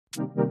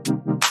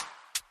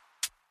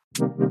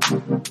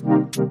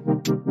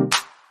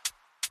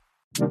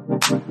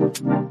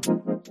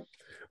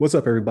What's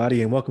up,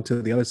 everybody, and welcome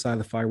to the Other Side of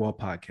the Firewall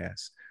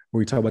podcast, where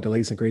we talk about the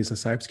latest and greatest in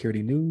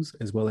cybersecurity news,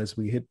 as well as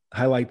we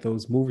highlight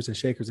those movers and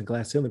shakers and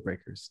glass ceiling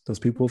breakers, those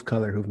people of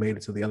color who've made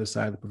it to the other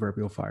side of the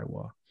proverbial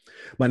firewall.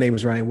 My name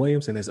is Ryan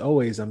Williams, and as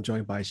always, I'm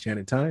joined by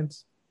Shannon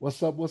Tynes.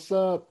 What's up? What's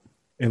up?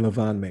 And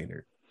Levon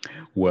Maynard.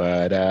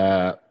 What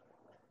up?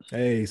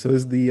 Hey, so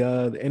this is the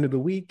end of the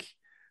week.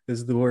 This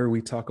is where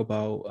we talk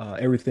about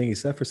everything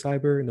except for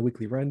cyber in the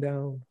weekly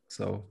rundown.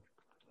 So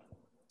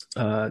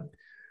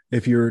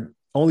if you're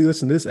only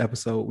listening to this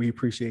episode, we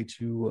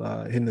appreciate you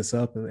hitting us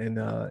up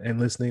and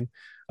listening.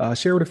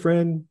 Share with a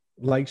friend,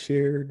 like,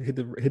 share, hit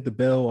the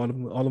bell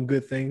on all them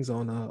good things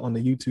on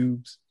the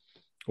YouTubes,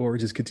 or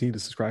just continue to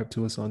subscribe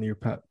to us on your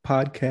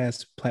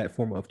podcast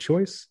platform of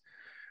choice.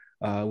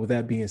 With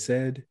that being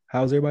said,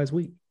 how's everybody's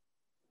week?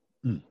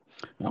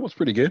 That was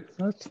pretty good.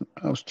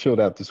 I was chilled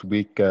out this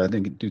week.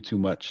 Didn't do too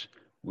much.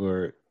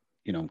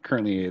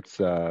 Currently it's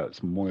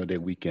Memorial Day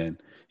weekend.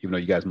 Even though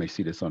you guys may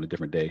see this on a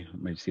different day,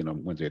 maybe see it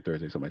on Wednesday or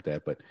Thursday, something like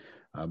that. But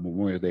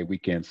Memorial Day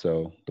weekend,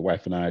 so the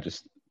wife and I are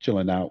just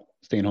chilling out,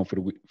 staying home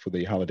for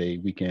the holiday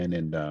weekend,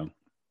 and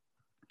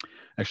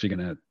actually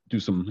gonna do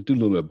a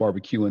little bit of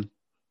barbecuing.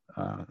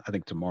 I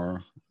think tomorrow,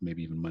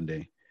 maybe even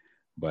Monday,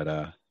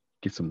 but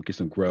get some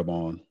grub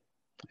on,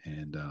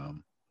 and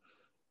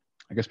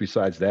I guess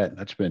besides that,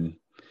 I've just been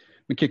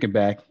kicking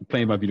back,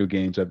 playing my video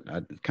games. I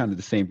kind of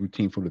the same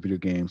routine for the video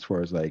games, as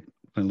far as like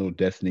playing a little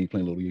Destiny,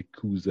 playing a little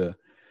Yakuza.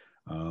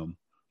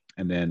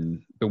 And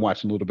then been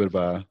watching a little bit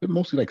of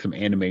mostly like some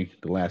anime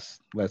the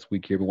last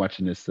week here. Been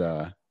watching this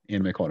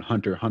anime called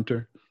Hunter x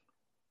Hunter,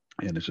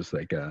 and it's just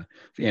like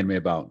it's an anime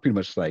about pretty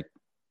much like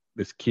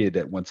this kid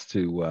that wants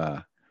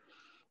to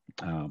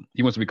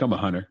become a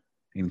hunter,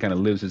 and kind of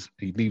leaves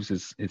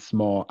his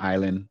small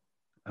island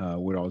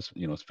with all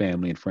his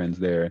family and friends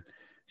there.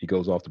 He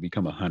goes off to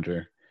become a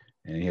hunter,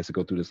 and he has to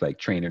go through this like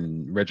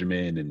training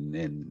regimen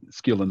and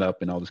skilling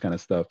up and all this kind of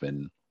stuff.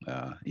 And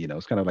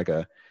it's kind of like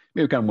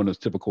maybe kind of one of those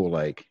typical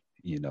like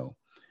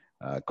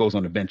goes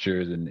on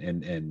adventures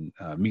and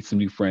meets some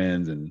new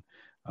friends, and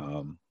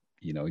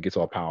he gets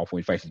all powerful.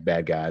 He fights his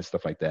bad guys,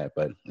 stuff like that.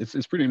 But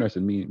it's pretty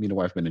interesting. Me and the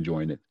wife have been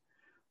enjoying it.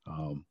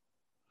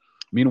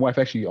 Me and the wife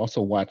actually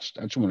also watched.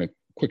 I just want a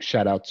quick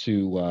shout out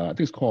to I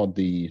think it's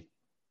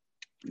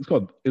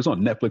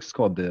on Netflix. It's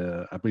called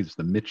I believe it's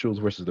The Mitchells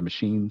versus the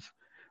Machines.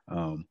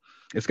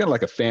 It's kind of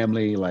like a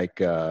family, like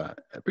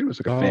pretty much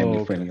like a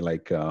family friendly,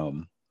 like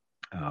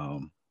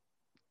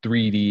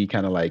 3D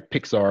kind of like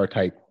Pixar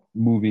type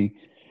movie.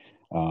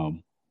 But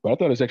I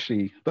thought it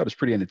was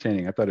pretty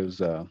entertaining. I thought it was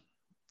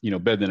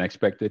better than I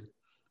expected.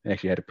 It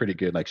actually had a pretty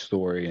good like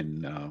story,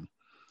 and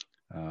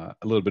a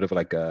little bit of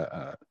like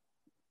a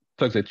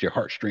tugs at your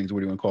heartstrings. What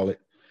do you want to call it?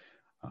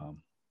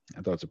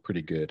 I thought it's a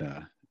pretty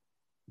good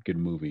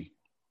movie.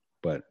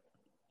 But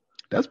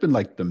that's been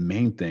like the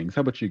main things. How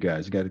about you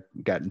guys? You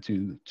got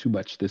into too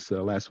much this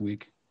last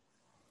week?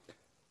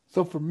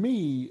 So for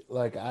me,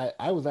 like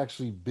I was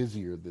actually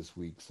busier this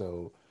week.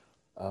 So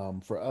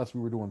for us,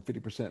 we were doing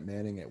 50%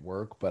 manning at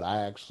work, but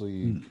I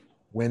actually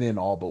went in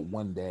all but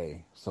one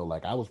day. So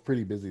like I was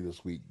pretty busy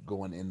this week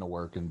going into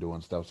work and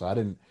doing stuff. So I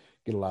didn't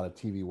get a lot of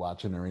TV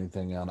watching or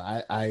anything. And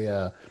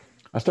I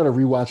started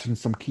rewatching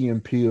some Key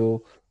and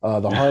Peele,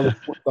 the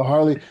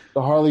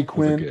Harley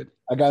Quinn.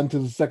 I got into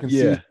the second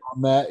season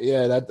on that.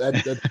 Yeah, that's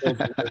hilarious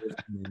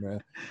to me,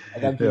 man. I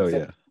got into the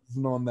second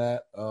season on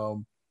that.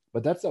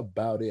 But that's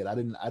about it. I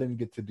didn't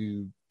get to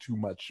do too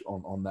much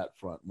on that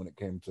front when it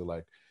came to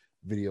like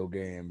video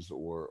games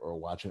or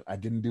watching. I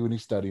didn't do any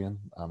studying.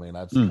 I mean,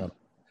 that's kind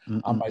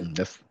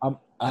of,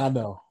 I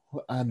know.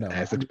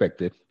 As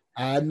expected.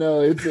 I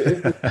know it's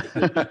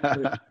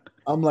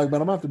I'm like, man,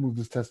 I'm gonna have to move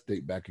this test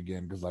date back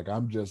again, because like I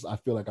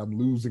feel like I'm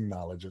losing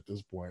knowledge at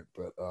this point.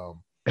 But I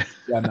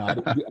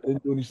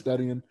didn't do any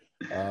studying.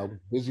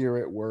 Busier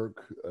at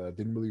work.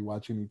 Didn't really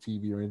watch any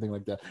TV or anything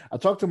like that. I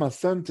talked to my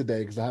son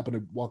today because I happened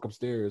to walk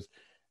upstairs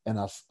and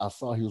I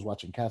saw he was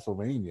watching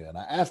Castlevania, and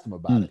I asked him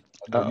about it.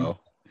 I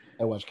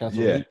watched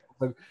Castlevania.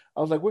 Yeah.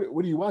 I was like,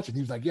 what are you watching?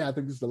 He was like, yeah, I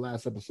think this is the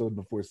last episode in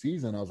the 4th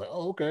season. I was like,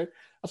 oh, okay.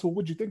 I said, well,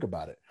 what'd you think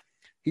about it?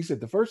 He said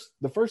the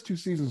first 2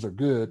 seasons are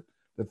good.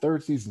 The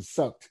 3rd season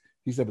sucked.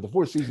 He said, but the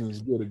 4th season is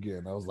good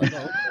again. I was like,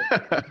 oh,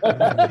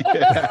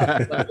 okay.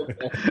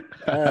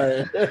 All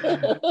right.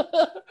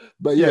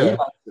 But yeah,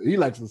 he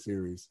likes the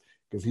series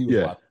because he was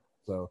watching.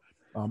 So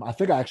I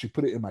think I actually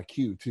put it in my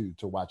queue too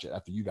to watch it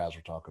after you guys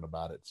were talking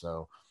about it.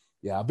 So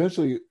yeah,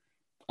 eventually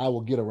I will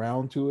get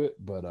around to it,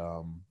 but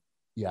I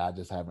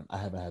haven't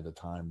had the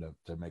time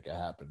to make it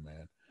happen,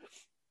 man.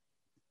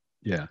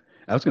 Yeah.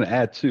 I was going to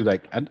add too,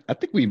 like, I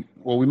think we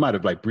might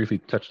have like briefly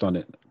touched on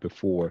it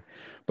before,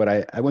 but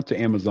I went to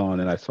Amazon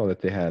and I saw that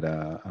they had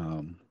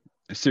a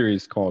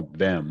series called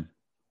Them,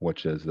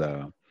 which is,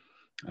 I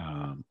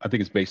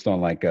think it's based on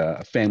like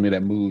a family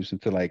that moves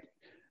into like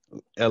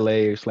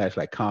LA /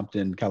 like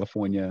Compton,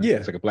 California. Yeah.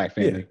 It's like a black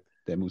family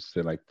that moves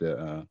to like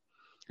I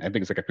think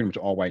it's like a pretty much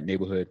all white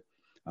neighborhood.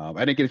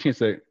 I didn't get a chance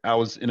to. I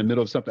was in the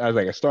middle of something. I was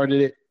like, I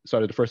started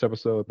the first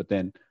episode, but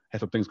then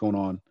had some things going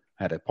on.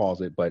 I had to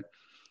pause it, but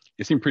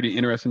it seemed pretty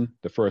interesting.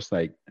 The first,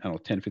 like, I don't know,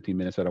 10, 15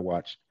 minutes that I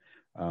watched.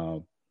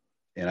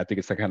 And I think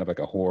it's like kind of like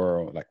a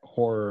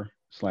horror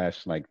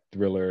slash like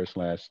thriller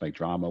slash like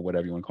drama,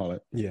 whatever you want to call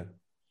it. Yeah.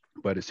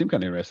 But it seemed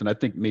kind of interesting. I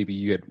think maybe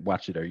you had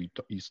watched it, or you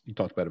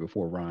talked about it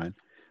before, Ryan.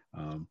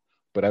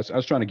 But I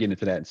was trying to get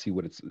into that and see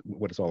what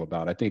it's all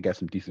about. I think it got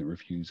some decent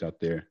reviews out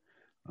there,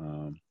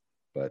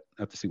 but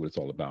I have to see what it's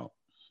all about.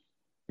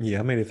 Yeah,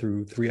 I made it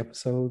through 3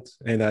 episodes,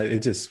 and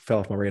it just fell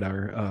off my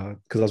radar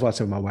because I was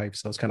watching with my wife,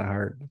 so it's kind of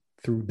hard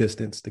through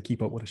distance to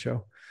keep up with a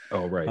show.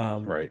 Oh,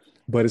 right, right.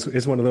 But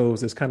it's one of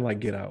those. It's kind of like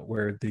Get Out,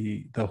 where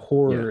the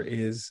horror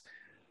is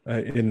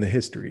in the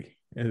history,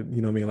 and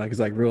you know what I mean. Like it's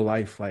like real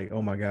life. Like,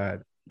 oh my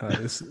god,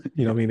 it's,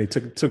 you know what I mean. They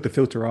took the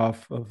filter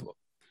off of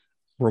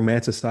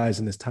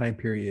romanticizing this time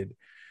period,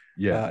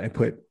 and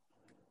put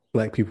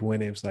Black people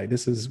in it. It's like,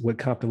 this is what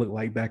Compton looked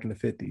like back in the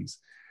 50s.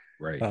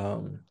 Right.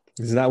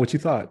 It's not what you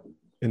thought.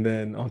 And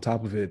then on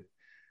top of it,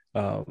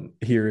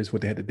 here is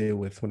what they had to deal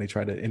with when they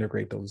tried to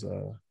integrate those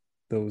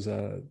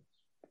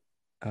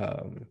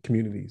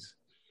communities.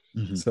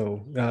 Mm-hmm.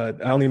 So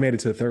I only made it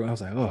to the third one. I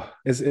was like, oh,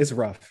 it's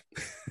rough.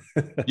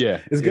 Yeah,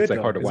 it's good. It's like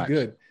hard to watch.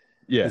 Good.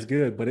 Yeah, it's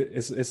good, but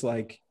it's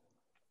like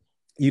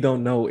you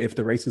don't know if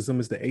the racism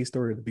is the A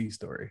story or the B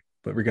story.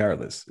 But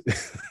regardless,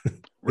 it's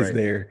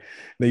there.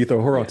 Then you throw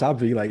horror on top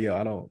of it. You're like, yo,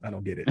 I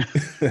don't get it.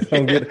 I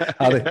don't get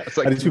how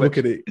these people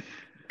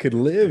could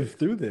live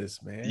through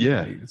this, man.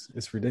 Yeah, like,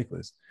 it's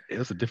ridiculous. It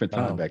was a different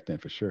time back then,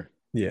 for sure.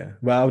 Yeah,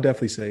 but I would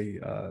definitely say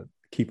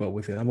keep up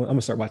with it. I'm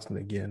gonna start watching it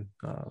again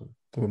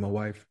with my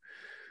wife.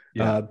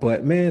 Yeah.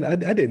 But man, I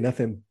did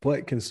nothing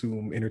but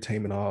consume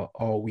entertainment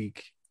all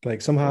week.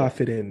 Like somehow I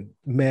fit in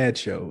mad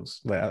shows.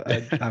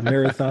 Like I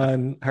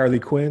marathon Harley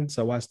Quinn,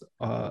 so I watched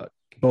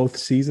both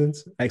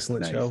seasons.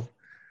 Excellent show.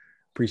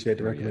 Appreciate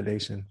the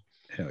recommendation.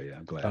 Hell yeah,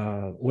 I'm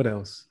glad. What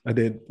else? I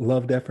did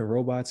Love, Death, and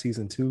Robots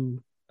season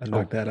 2. I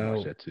knocked that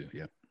out. That too.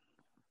 Yeah.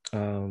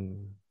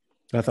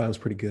 I thought it was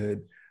pretty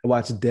good. I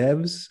watched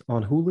Devs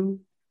on Hulu.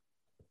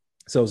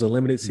 So it was a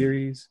limited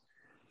series.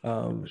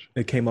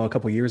 It came out a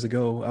couple years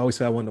ago. I always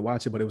said I wanted to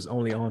watch it, but it was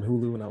only on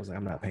Hulu, and I was like,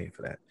 I'm not paying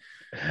for that.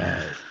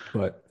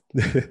 But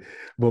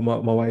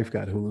my wife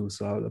got Hulu,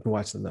 so I've been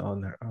watching it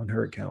on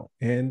her account,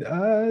 and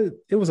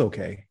it was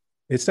okay.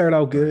 It started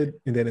out good,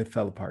 and then it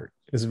fell apart.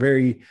 It's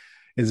very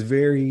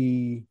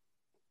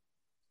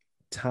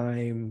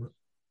time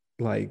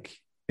like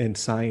in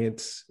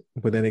science,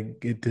 but then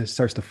it just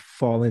starts to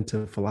fall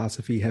into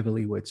philosophy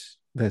heavily, which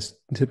that's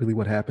typically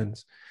what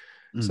happens.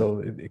 So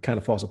it kind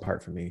of falls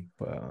apart for me.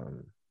 But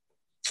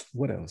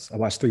what else? I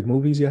watched 3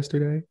 movies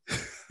yesterday.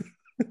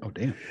 Oh,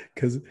 damn.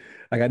 Because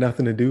I got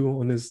nothing to do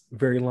on this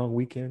very long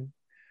weekend.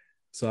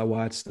 So I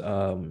watched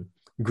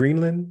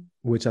Greenland,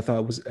 which I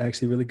thought was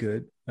actually really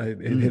good. It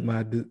hit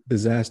my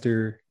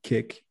disaster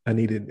kick I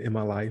needed in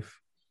my life.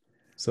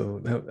 So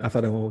I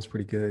thought that one was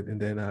pretty good. And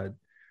then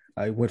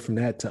I went from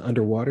that to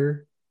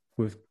Underwater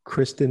with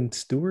Kristen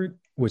Stewart,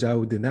 which I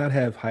did not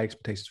have high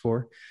expectations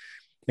for.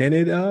 And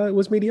it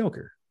was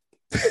mediocre.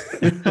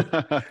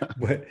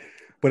 but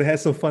it had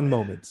some fun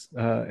moments.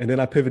 And then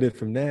I pivoted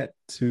from that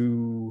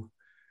to,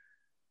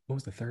 what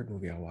was the third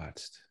movie I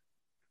watched?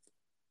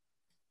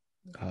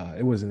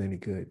 It wasn't any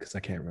good because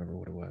I can't remember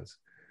what it was.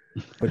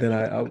 But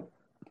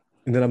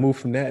then I moved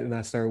from that and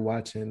I started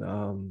watching.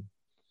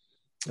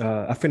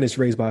 I finished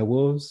Raised by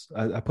Wolves.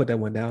 I put that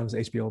one down. It's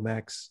HBO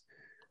Max.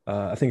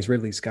 I think it's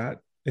Ridley Scott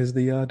is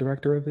the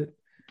director of it,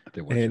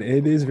 and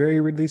it is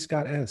very Ridley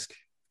Scott-esque.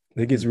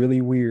 It gets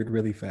really weird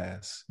really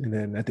fast, and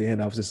then at the end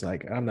I was just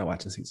like, I'm not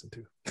watching season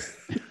 2.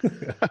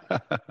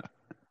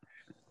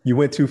 You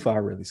went too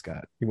far, Ridley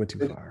Scott. You went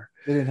too far.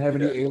 They didn't have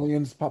any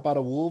aliens pop out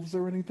of wolves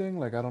or anything.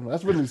 Like, I don't know.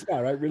 That's Ridley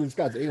Scott, right? Ridley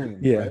Scott's aliens.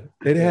 Yeah,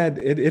 right?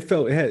 It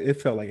felt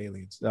like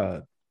aliens.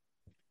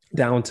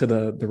 Down to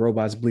the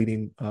robots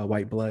bleeding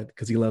white blood,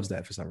 because he loves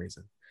that for some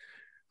reason.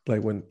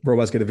 Like when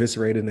robots get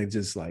eviscerated and they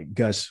just like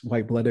gush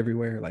white blood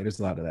everywhere. Like there's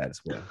a lot of that as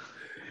well.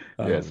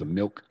 Some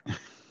milk.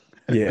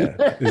 Yeah,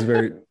 it's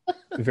very,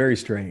 very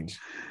strange.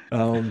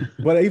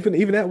 But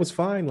even that was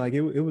fine. Like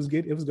it was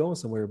good. It was going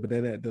somewhere. But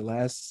then at the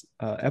last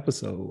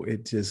episode,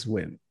 it just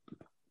went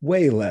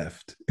way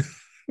left.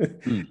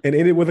 And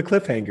ended with a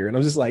cliffhanger. And I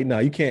was just like, no,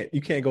 you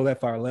can't go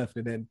that far left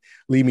and then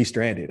leave me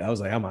stranded. I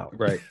was like, I'm out.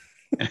 Right.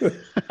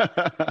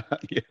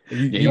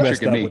 You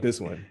messed up with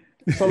this one.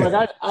 So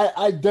like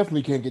I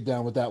definitely can't get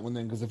down with that one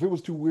then, because if it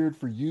was too weird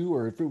for you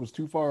or if it was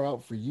too far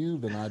out for you,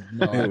 then I'd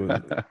know.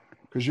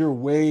 Because you're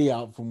way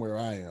out from where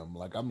I am.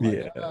 Like I'm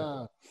like,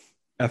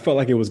 I felt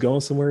like it was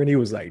going somewhere, and he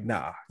was like,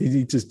 nah.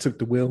 He just took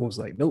the wheel and was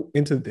like, nope,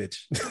 into the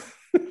ditch.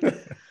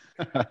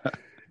 I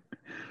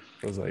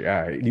was like,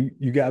 all right,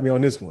 you got me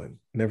on this one.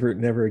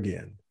 Never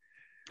again.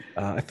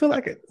 I feel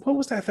like what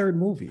was that third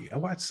movie? I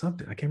watched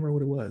something. I can't remember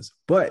what it was.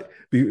 But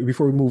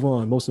before we move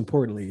on, most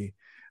importantly,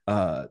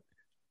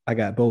 I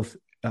got both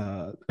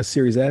a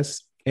Series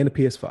S and a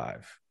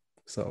PS5.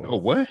 So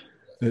what?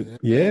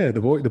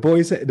 The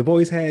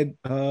boys had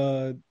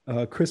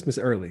Christmas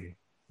early.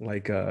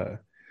 Like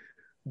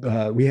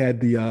we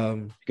had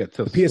You got to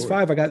tell the the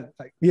story.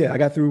 PS5. I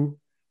got through.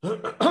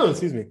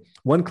 Excuse me.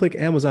 One click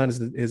Amazon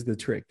is the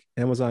trick.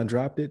 Amazon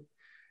dropped it,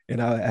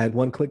 and I had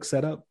one click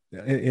set up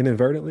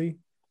inadvertently.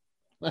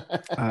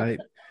 I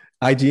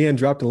IGN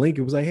dropped a link.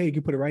 It was like, hey, you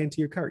can put it right into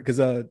your cart because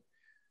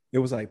it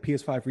was like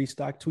PS5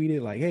 restock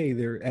tweeted like, hey,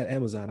 they're at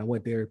Amazon. I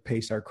went there,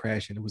 page started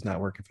crashing. It was not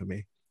working for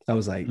me. I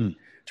was like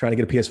trying to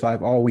get a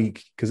PS5 all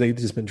week because they've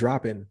just been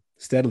dropping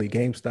steadily.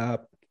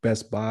 GameStop,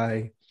 Best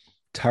Buy,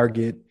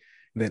 Target,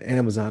 and then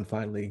Amazon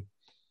finally.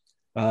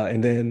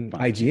 And then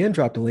IGN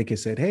dropped a link and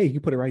said, hey, you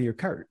put it right in your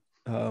cart.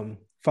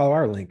 Follow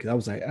our link. I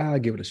was like, I'll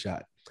give it a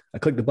shot. I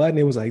clicked the button.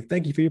 It was like,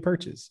 thank you for your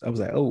purchase. I was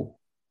like, oh,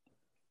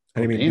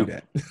 I didn't mean to do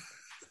that.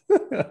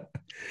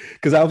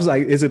 Because I was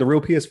like, is it a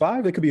real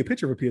PS5? It could be a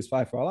picture of a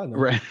PS5 for all I know.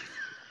 Right.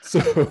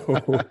 So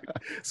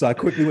I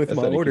quickly went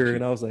through my order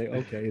and I was like,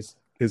 okay,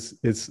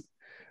 it's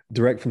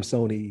direct from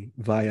Sony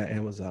via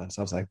Amazon.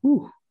 So I was like,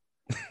 whoo.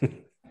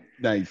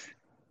 Nice.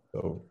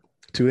 So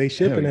 2-day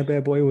shipping, that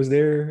bad boy was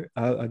there.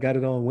 I got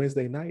it on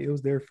Wednesday night. It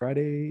was there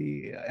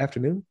Friday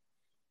afternoon.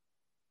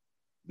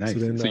 Nice. So,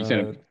 then,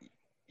 so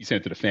you sent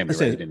it to the family,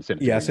 right? You didn't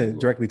send it I sent it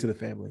directly to the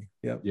family.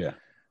 Yep. Yeah.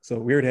 So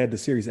we already had the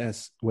Series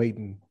S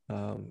waiting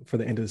for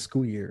the end of the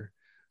school year.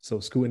 So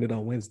school ended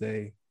on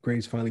Wednesday.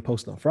 Grades finally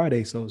posted on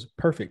Friday. So it was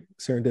perfect.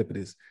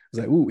 Serendipitous. It was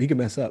like, ooh, he can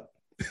mess up.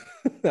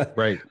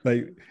 Right.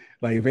 Like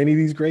if any of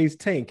these grades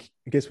tank,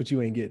 guess what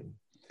you ain't getting?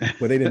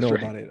 But they didn't know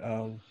right. about it.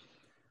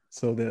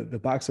 So the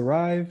box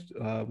arrived.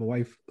 My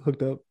wife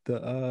hooked up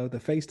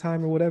the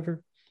FaceTime or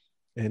whatever.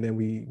 And then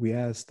we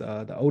asked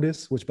the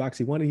Otis which box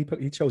he wanted.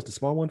 He chose the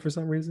small one for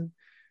some reason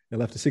and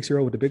left the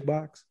 6-year-old with the big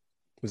box.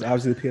 It was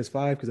obviously the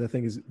PS5 because I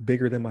think is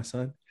bigger than my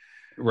son.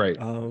 Right.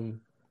 And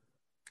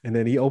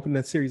then he opened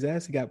that Series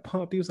S. He got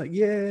pumped. He was like,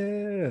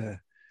 yeah.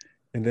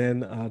 And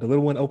then the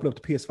little one opened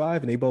up the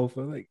PS5 and they both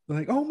were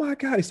like, oh my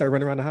God. He started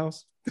running around the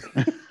house.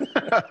 I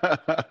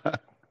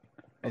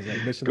was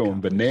like, mission going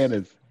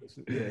bananas.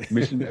 Yeah.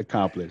 Mission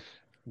accomplished.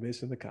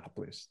 Mission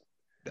accomplished.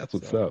 That's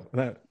what's up.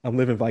 I'm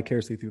living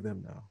vicariously through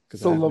them now.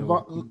 So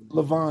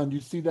Levon,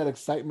 you see that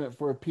excitement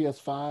for a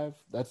PS5?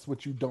 That's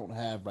what you don't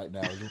have right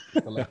now.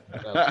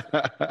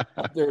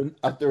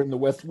 out there in the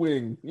West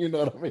Wing, you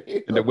know what I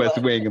mean? In the West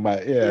Wing, in my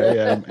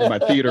in my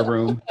theater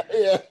room.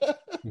 Yeah.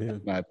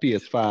 My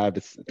PS5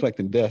 is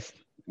collecting dust.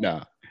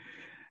 No,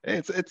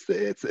 it's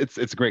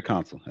a great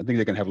console. I think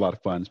they're gonna have a lot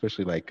of fun,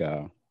 especially like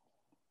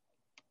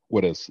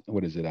what is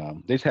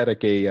it? They just had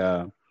like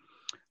a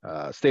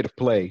state of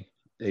play.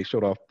 They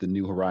showed off the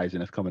new Horizon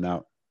that's coming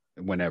out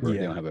whenever. They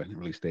don't have a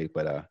release date,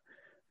 but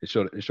it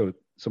showed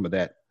some of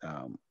that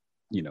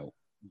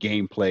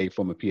gameplay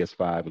from a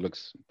PS5. It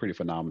looks pretty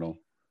phenomenal.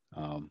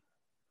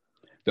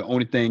 The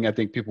only thing I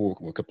think people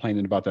were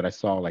complaining about that I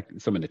saw, like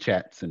some in the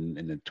chats and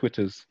the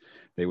Twitters,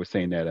 they were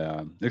saying that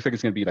it looks like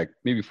it's going to be like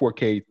maybe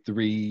 4K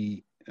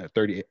 30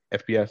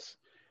 FPS.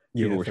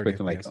 People were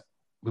expecting FPS. Like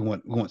we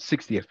want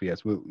 60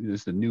 FPS. This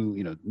is the new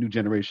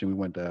generation. We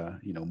want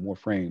more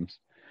frames.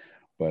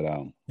 But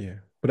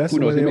but that's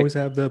the way they always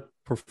have the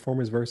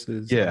performance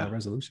versus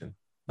resolution.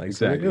 Like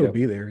exactly, so it'll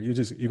be there.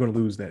 You're going to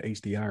lose that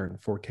HDR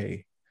and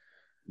 4K.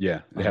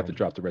 Yeah, they have to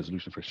drop the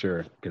resolution for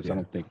sure because I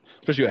don't think,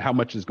 especially how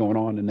much is going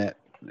on in that.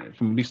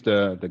 From at least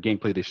the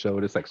gameplay they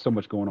showed, it's like so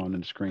much going on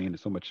in the screen.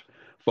 There's so much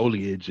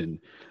foliage and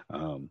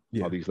all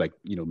these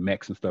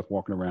mechs and stuff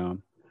walking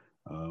around.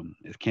 I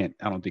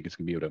don't think it's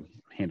gonna be able to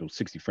handle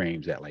 60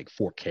 frames at like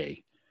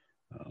 4K.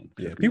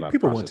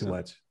 People want too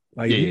much.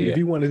 Like if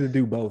you wanted to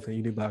do both and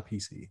you did buy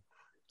PC,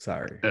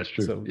 sorry, that's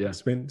true. So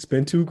spend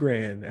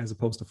 $2,000 as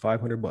opposed to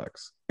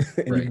 $500,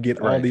 and you can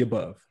get all the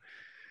above.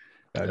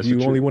 If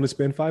you only want to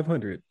spend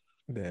 $500,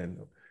 then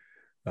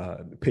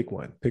pick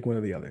one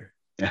or the other.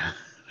 Yeah,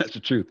 that's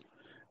the truth.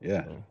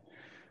 Yeah,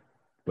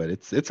 but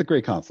it's a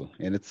great console,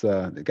 and it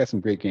got some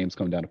great games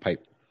coming down the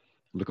pipe.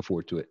 I'm looking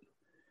forward to it.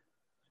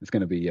 It's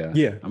gonna be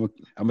I'm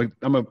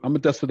gonna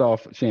dust it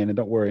off, Shannon.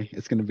 Don't worry.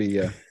 It's gonna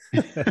be I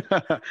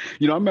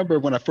remember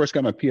when I first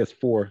got my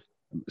PS4.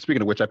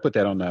 Speaking of which, I put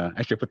that on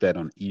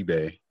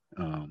eBay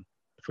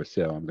for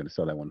sale. I'm gonna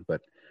sell that one.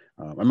 But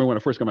I remember when I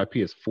first got my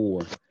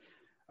PS4.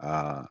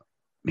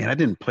 Man, I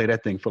didn't play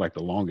that thing for like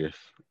the longest.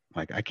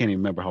 Like I can't even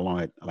remember how long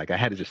I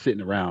had it just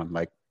sitting around.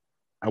 Like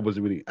I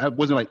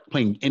wasn't like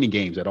playing any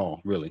games at all,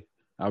 really.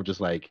 I was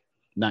just like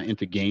not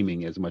into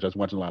gaming as much. I was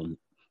watching a lot of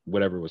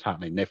whatever was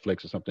hot, like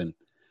Netflix or something.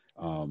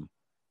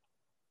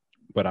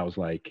 But I was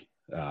like,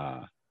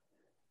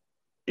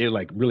 it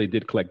like really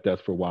did collect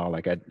dust for a while.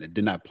 Like I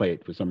did not play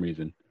it for some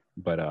reason.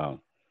 But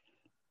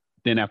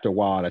then after a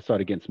while, I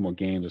started getting some more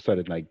games. I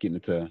started like getting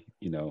into,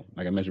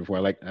 like I mentioned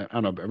before, I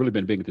don't know, I've really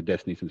been big into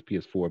Destiny since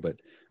PS4, but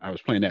I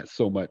was playing that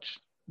so much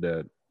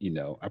that,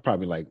 I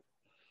probably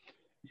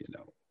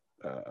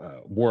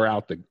wore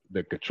out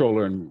the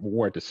controller and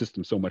wore out the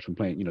system so much from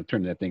playing,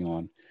 turning that thing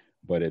on.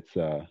 But it's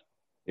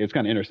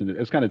kind of interesting.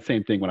 It's kind of the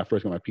same thing when I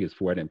first got my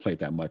PS4. I didn't play it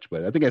that much,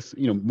 but I think as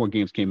more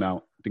games came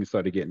out, I think it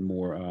started getting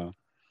more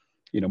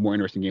more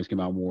interesting games came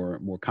out,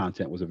 more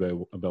content was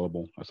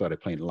available. I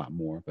started playing a lot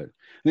more. But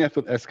I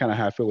think that's kind of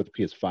how I feel with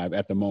the PS5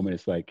 at the moment.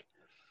 It's like,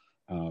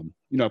 I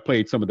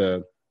played some of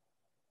the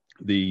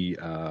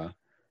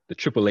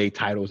AAA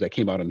titles that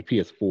came out on the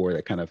PS4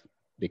 that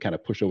they kind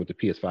of push over to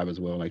PS5 as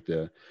well, like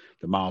the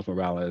Miles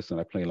Morales, and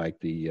I play like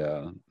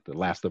the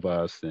Last of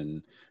Us,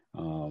 and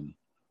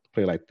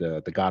play like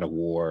the God of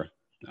War,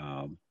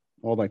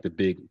 all like the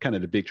big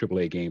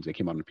AAA games that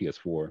came out on the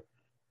PS4.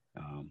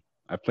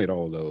 I've played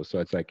all of those, so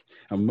it's like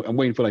I'm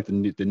waiting for like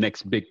the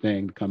next big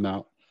thing to come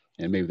out,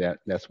 and maybe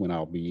that's when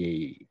I'll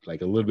be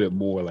like a little bit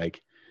more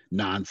like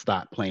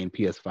nonstop playing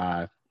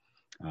PS5.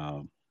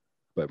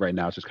 But right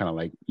now it's just kind of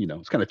like,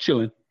 it's kind of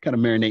chilling, kind of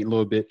marinating a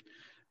little bit.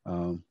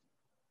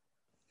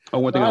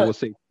 One thing I will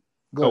say.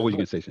 What were you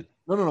gonna say, Shin?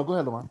 No. Go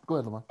ahead, Lamar.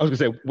 I was gonna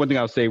say one thing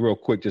I'll say real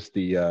quick. Just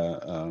I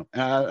know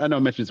I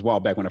mentioned this a while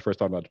back when I first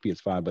talked about the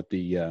PS5, but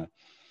the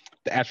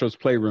Astros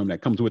Playroom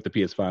that comes with the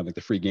PS5, like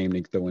the free game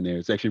they throw in there,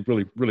 it's actually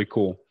really, really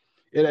cool.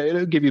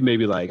 It'll give you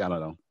maybe like, I don't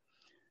know,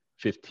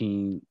 10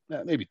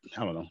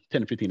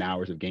 to 15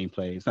 hours of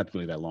gameplay. It's not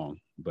really that long,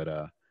 but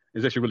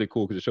it's actually really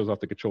cool because it shows off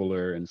the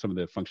controller and some of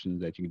the functions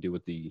that you can do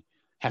with the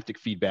haptic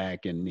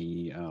feedback and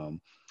the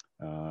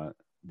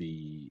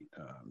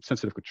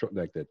sensitive control,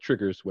 like the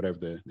triggers,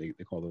 whatever they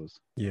call those.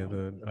 Yeah,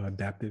 the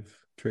adaptive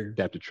triggers.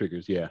 Adaptive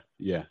triggers, yeah.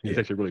 It's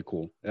actually really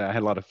cool. I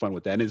had a lot of fun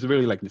with that, and it's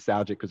really like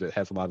nostalgic because it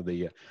has a lot of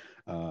the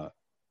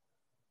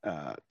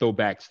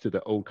throwbacks to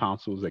the old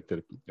consoles, like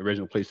the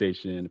original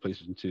PlayStation, the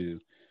PlayStation 2.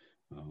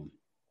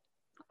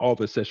 All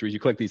the accessories. You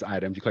collect these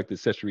items, you collect the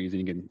accessories,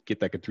 and you can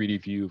get like a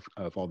 3D view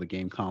of all the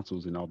game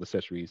consoles and all the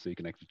accessories, so you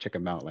can actually check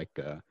them out, like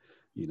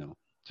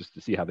just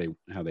to see how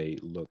they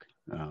look.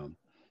 So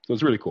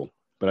it's really cool.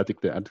 But I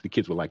think the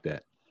kids will like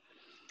that.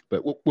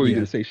 But what were you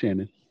going to say,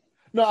 Shannon?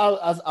 No,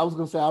 I was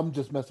going to say, I'm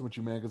just messing with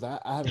you, man, because I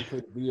haven't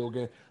played a video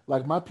game.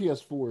 Like, my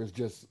PS4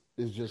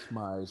 is just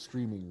my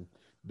streaming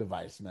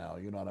device now.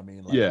 You know what I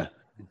mean? Like,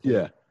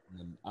 yeah.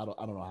 And I don't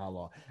know how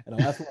long. And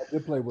the last one I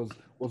did play was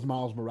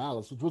Miles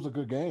Morales, which was a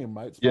good game,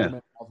 right?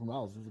 Spider-Man Miles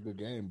Morales was a good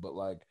game, but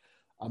like,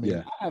 I mean,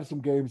 I have some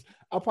games.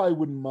 I probably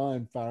wouldn't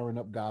mind firing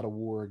up God of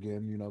War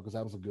again, because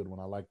that was a good one.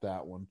 I like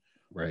that one.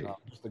 Right.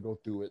 Just to go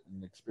through it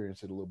and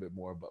experience it a little bit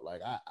more. But like,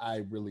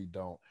 I really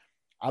don't.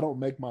 I don't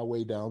make my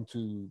way down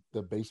to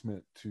the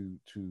basement to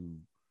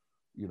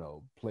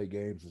play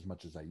games as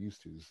much as I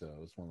used to. So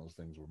it's one of those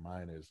things where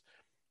mine is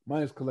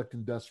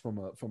collecting dust from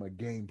a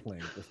game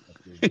playing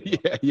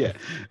perspective. Yeah.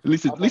 At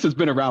least it's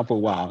been around for a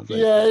while. Like,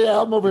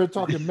 yeah. I'm over here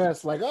talking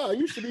mess. Like, oh,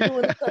 you should be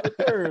doing this, that,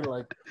 and third.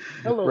 Like,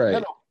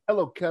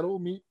 hello, kettle,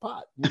 meet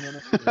pot. You know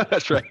what I mean?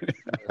 That's right.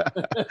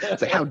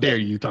 It's like, how dare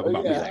you talk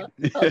about me like?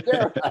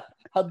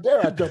 How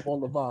dare I jump on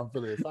Levon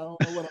for this? I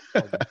don't know what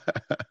I'm talking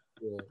about.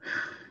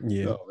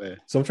 Yeah. Oh,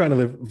 so I'm trying to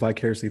live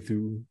vicariously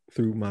through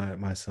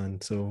my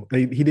son. So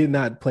he did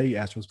not play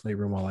Astros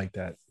Playroom all like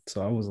that.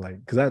 So I was like,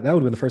 because that would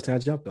have been the first thing I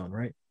jumped on,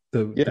 right?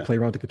 The play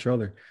around with the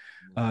controller.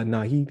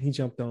 He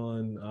jumped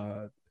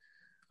on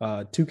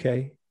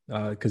 2K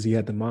because he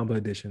had the Mamba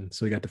edition,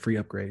 so he got the free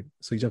upgrade.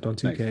 So he jumped on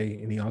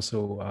 2K, and he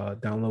also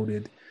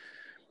downloaded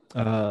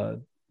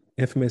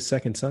Infamous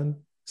Second Son.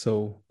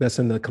 So that's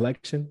in the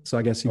collection. So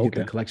I guess you get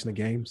the collection of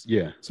games.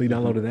 Yeah. So he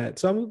downloaded that.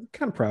 So I'm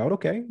kind of proud.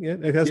 Okay. Yeah.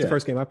 That's the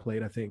first game I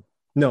played, I think.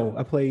 No,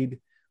 I played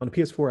on the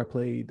PS4. I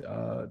played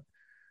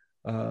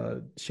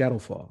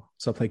Shadowfall.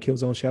 So I played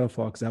Killzone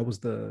Shadowfall because that was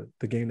the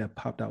game that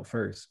popped out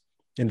first.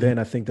 And then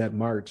I think that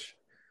March,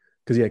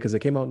 because it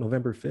came out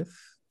November 5th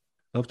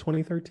of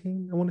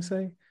 2013, I want to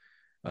say.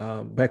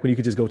 Back when you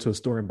could just go to a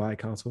store and buy a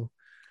console.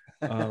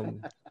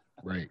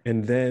 Right.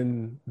 And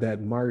then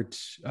that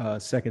March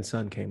Second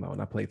Son came out,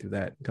 and I played through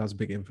that. I was a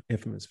big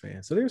Infamous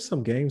fan. So there's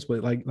some games,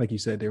 but like you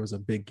said, there was a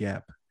big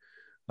gap.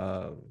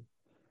 Kind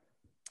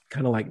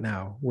of like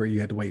now, where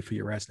you had to wait for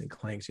your Ratchet and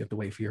Clanks, you have to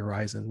wait for your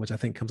Horizon, which I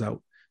think comes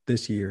out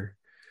this year,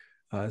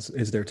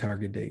 is their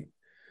target date.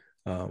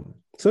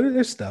 So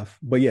there's stuff,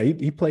 but yeah,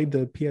 he played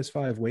the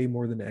PS5 way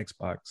more than the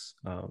Xbox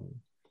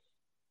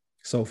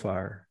so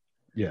far.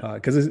 Yeah,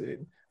 because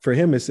for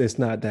him, it's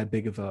not that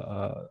big of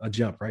a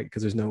jump, right?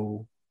 Because there's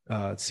no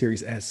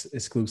Series S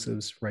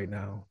exclusives right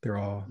now. They're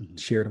all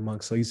shared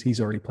amongst. So he's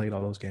already played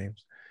all those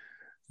games.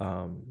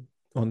 On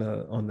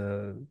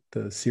the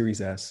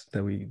Series S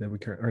that we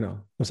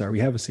we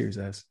have a Series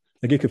S.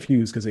 I get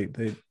confused because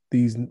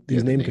these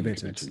name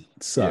conventions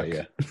suck.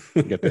 Yeah.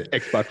 You got the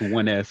Xbox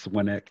One S,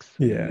 One X.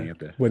 Yeah,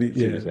 but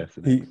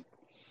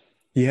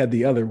he had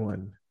the other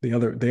one,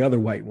 the other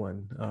white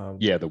one.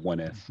 The One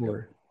S.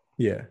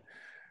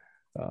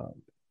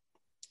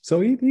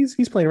 So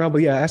he's playing around,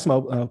 but I asked him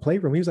about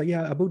Playroom. He was like,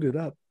 "Yeah, I booted it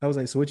up." I was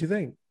like, "So what you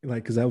think?"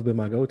 Like, because that would be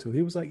my go-to.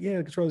 He was like, "Yeah,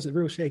 the controller's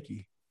real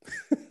shaky."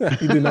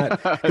 He did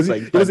not, because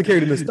he doesn't carry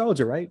the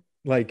nostalgia, right?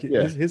 Like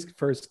his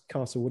first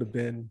console would have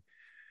been,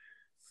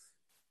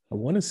 I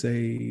want to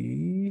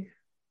say,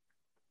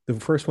 the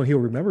first one he'll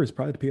remember is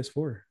probably the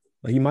PS4.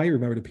 Like, he might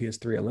remember the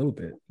PS3 a little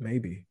bit,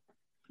 maybe,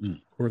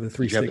 or the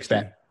 360.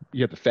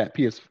 You have the fat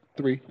PS3,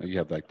 or you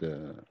have like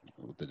the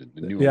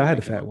new? Yeah, I had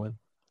the fat one.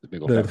 The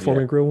big old The fat,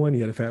 Foreman Grill one,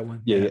 yeah, the fat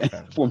one. yeah, Yeah, yeah. the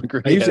fat one. Foreman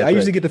Grill. I Yeah, usually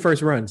that's right. get the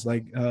first runs.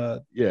 Like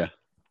Yeah,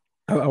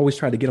 I always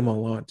try to get them on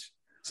launch.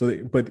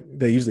 But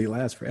they usually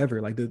last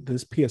forever. Like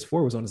this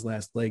PS4 was on his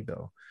last leg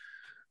though.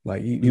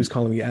 Like he was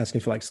calling me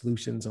asking for like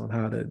solutions on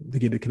how to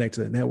get it connected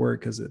to the network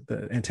because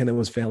the antenna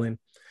was failing.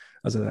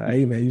 I was like,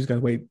 hey man, you just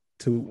gotta wait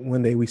till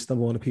one day we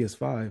stumble on the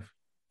PS5.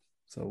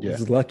 So yeah. it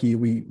was lucky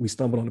we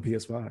stumbled on the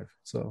PS5.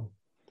 So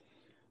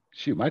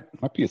Shoot, my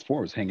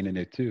PS4 was hanging in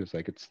there too. It's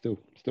like it still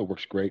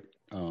works great.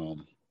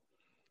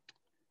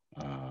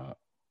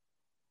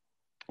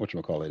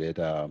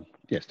 Whatchamacallit,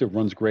 it still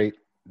runs great.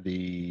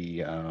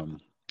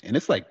 And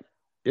it's like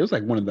it was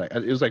like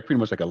pretty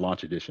much like a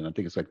launch edition. I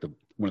think it's like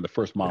one of the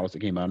first models that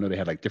came out. I know they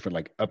had like different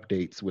like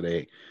updates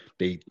where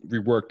they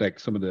reworked like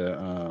some of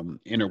the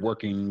inner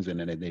workings, and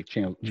then they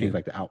changed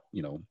like the out,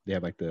 they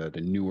have like the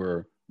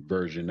newer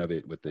version of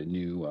it with the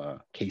new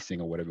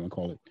casing or whatever you want to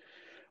call it.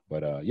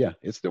 But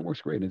it still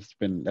works great.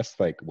 That's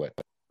like what,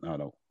 I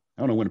don't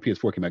know when the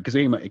PS4 came out, because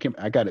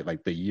I got it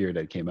like the year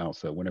that it came out.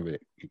 So whenever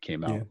it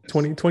came out,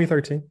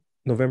 2013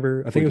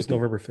 November. I think it was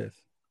November 5th.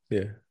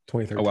 Yeah,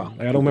 2013. Oh wow! Like,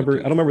 I don't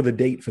remember the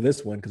date for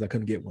this one because I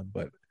couldn't get one,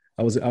 but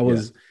I was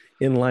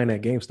in line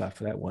at GameStop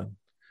for that one,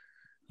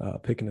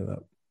 picking it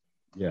up.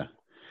 Yeah,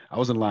 I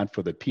was in line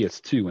for the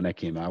PS2 when that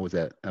came out. I was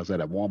at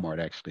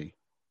Walmart actually,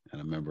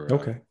 and I remember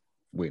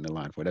waiting in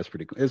line for it. That's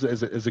pretty cool.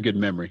 It's a good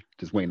memory,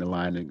 just waiting in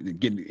line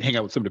and hang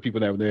out with some of the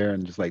people that were there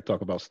and just like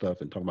talk about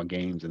stuff and talk about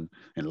games and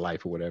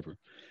life or whatever.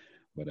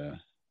 But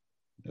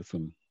that's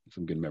some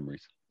good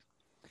memories.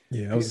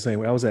 Yeah, I was the same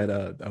way. I was at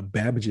a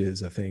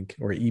Babbage's, I think,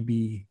 or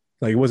EB.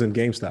 Like it wasn't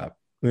GameStop.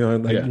 You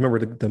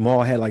remember the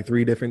mall had like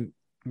 3 different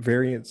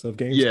variants of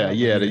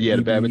GameStop.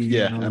 The Babbage.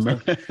 Yeah, I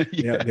remember.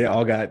 Yeah, they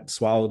all got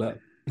swallowed up.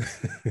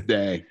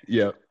 Dang.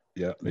 Yep.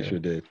 They sure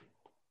did.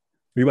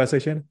 Were you about to say,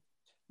 Shannon?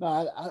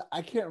 No,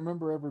 I can't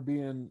remember ever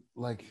being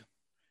like,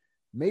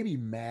 maybe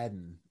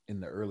Madden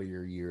in the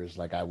earlier years.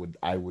 Like I would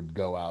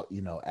go out,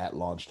 at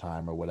launch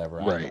time or whatever.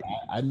 Right.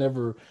 I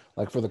never,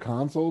 like, for the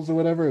consoles or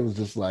whatever, it was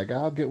just like,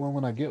 I'll get one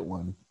when I get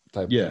one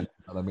type thing. You know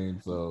what I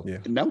mean? So yeah,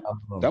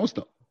 that was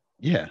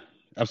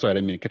I'm sorry, I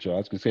didn't mean to cut you off. I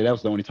was gonna say that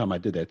was the only time I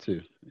did that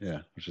too. Yeah,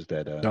 which is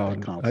that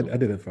console. I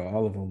did it for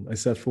all of them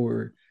except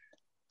for,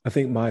 I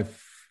think I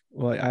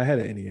had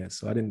an NES,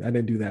 so I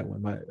didn't do that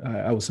one.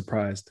 I was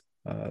surprised.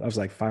 I was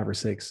like 5 or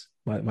 6.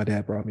 My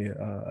dad brought me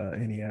a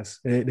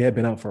NES. They had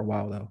been out for a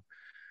while though.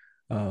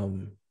 I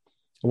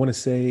want to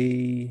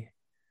say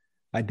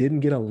I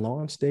didn't get a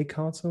launch day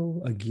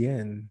console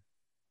again,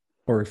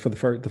 or for the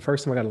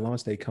first time I got a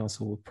launch day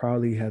console would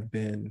probably have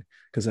been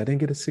because I didn't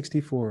get a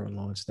 64 on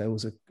launch. That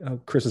was a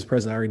Christmas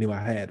present I already knew I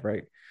had,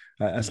 right?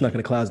 I snuck in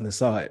the closet and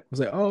saw it. I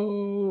was like,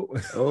 oh,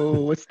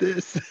 what's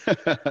this?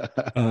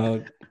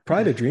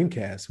 Probably the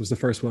Dreamcast was the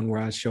first one where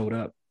I showed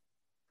up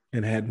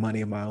and had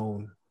money of my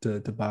own to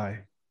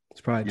buy.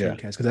 It's probably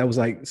Dreamcast because that was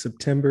like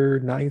September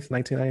 9th,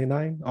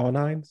 1999, all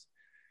 9s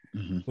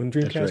when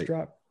Dreamcast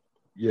dropped.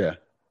 Yeah.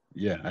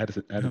 I had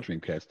a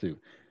Dreamcast too.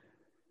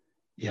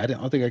 Yeah, I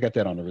don't think I got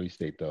that on the release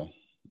date though.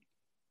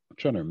 I'm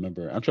trying to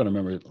remember a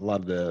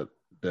lot of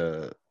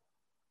the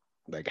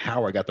like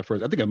how I got the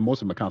first. I think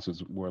most of my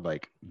consoles were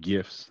like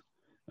gifts.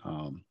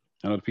 I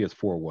know the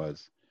PS4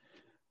 was,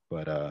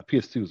 but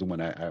PS2 is the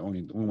one I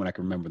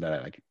can remember that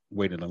I like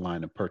waited in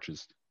line and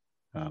purchased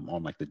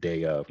on like the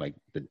day of, like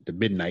the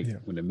midnight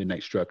when the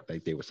midnight struck.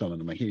 Like they were selling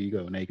them like, here you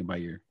go, now you can buy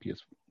your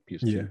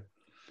PS2.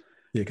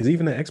 Yeah, because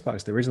even the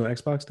Xbox, the original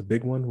Xbox, the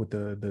big one with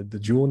the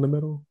jewel in the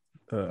middle,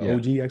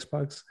 OG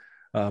Xbox,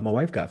 my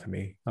wife got for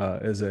me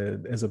as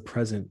a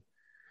present.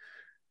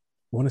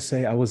 I want to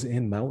say I was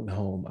in Mountain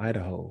Home,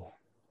 Idaho,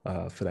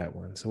 for that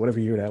one. So whatever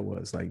year that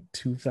was, like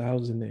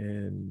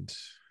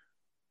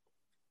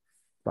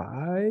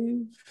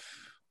 2005.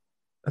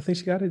 I think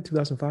she got it in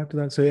 2005,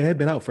 2000. So it had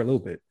been out for a little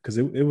bit because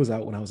it was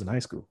out when I was in high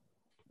school.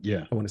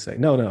 Yeah, I want to say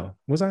no.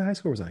 Was I in high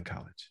school or was I in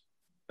college?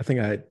 I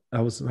think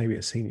I was maybe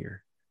a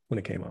senior when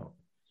it came out.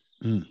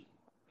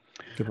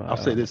 I'll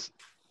say this.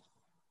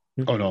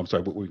 Oh no, I'm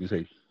sorry. What were you gonna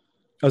say?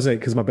 I was saying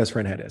because my best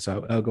friend had it,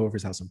 so I'll go over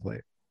his house and play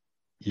it.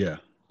 Yeah.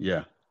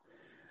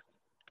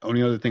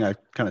 Only other thing I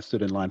kind of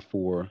stood in line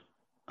for.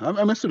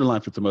 I stood in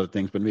line for some other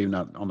things, but maybe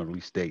not on the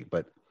release date.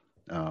 But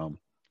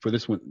for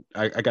this one,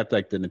 I got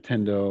like the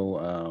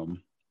Nintendo.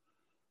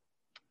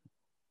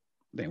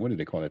 What did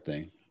they call that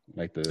thing?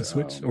 Like the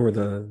Switch or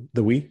the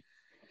Wii?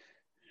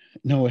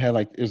 No,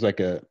 it was like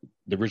the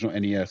original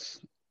NES,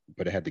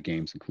 but it had the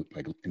games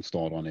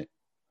installed on it.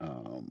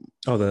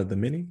 The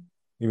Mini?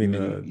 You mean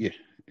Mini, yeah?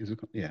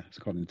 It's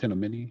called Nintendo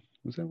Mini.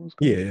 Was that what it's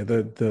called? Yeah,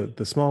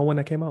 the small one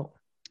that came out.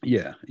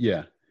 Yeah.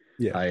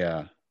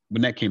 I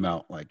when that came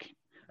out, like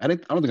I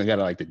don't think I got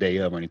it like the day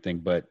of or anything,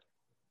 but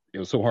it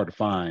was so hard to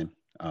find.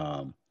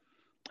 I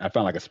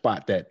found like a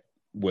spot that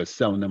was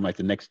selling them like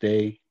the next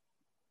day,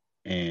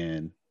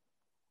 and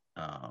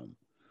I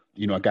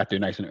got there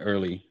nice and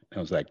early. I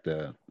was like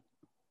the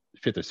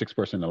 5th or 6th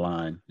person in the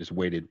line, just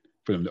waited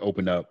for them to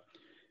open up.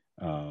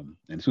 And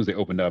as soon as they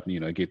opened up,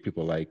 it gave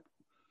people right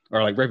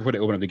before they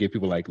opened up, they gave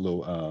people like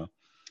little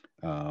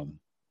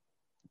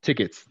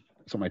tickets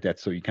something like that.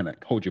 So you kind of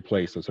hold your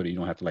place, so that you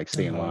don't have to like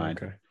stay in line.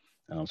 Okay.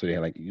 So they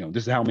had like,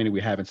 this is how many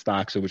we have in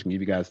stock, so we can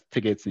give you guys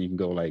tickets, and you can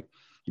go like,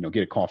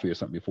 get a coffee or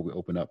something before we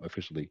open up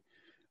officially.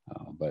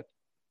 But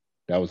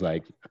that was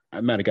like,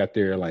 I might have got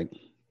there like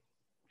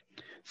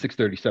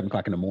 6:30, 7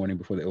 o'clock in the morning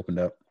before they opened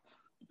up,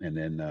 and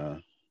then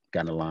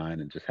got in the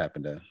line and just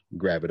happened to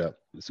grab it up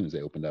as soon as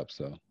they opened up.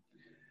 So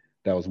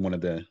that was one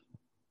of the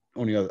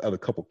only other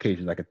couple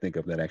occasions I could think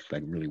of that actually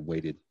like really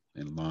waited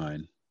in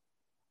line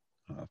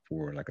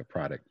for like a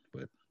product.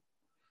 But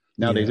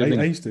nowadays, I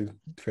used to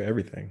for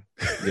everything.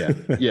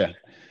 yeah.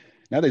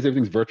 Nowadays,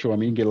 everything's virtual. I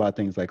mean, you can get a lot of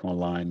things like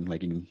online,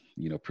 like you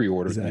can,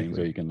 pre-order things,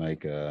 or you can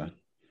like,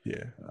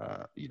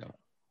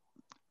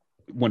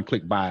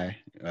 one-click buy,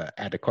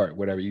 add to cart,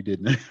 whatever you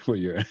did for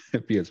your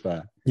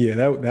PS5. Yeah,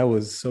 that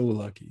was so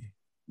lucky.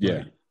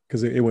 Yeah,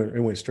 because it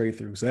went straight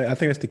through. So I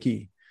think that's the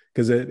key.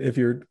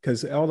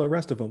 Because all the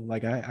rest of them,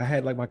 like I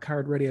had like my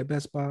card ready at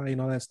Best Buy and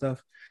all that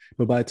stuff,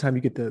 but by the time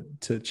you get to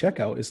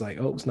checkout, it's like,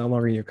 oh, it's no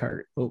longer in your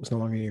cart. Oh, it's no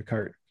longer in your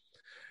cart.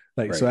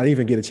 Like, so I didn't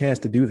even get a chance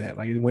to do that.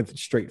 Like, it went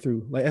straight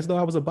through, like as though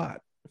I was a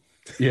bot.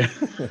 Yeah,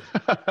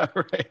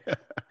 right.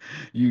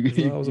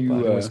 I was a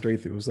bot. It went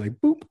straight through. It was like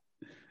boop.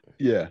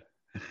 Yeah.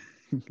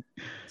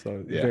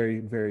 So very,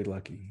 very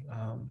lucky.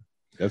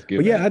 That's good.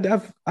 But yeah,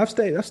 I've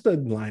stood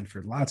in line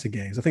for lots of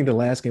games. I think the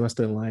last game I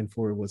stood in line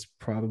for was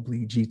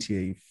probably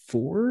GTA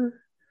 4,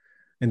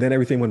 and then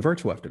everything went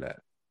virtual after that.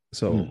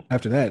 So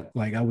after that,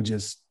 like I would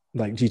just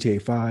like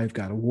GTA 5,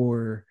 God of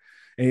War,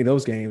 any of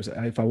those games.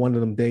 If I wanted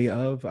them day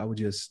of, I would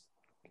just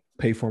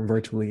pay for them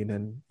virtually, and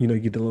then you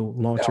get the little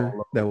launcher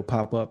that will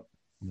pop up.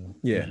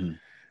 Yeah,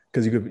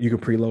 because you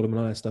could preload them and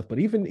all that stuff. But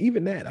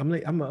even that,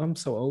 I'm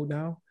so old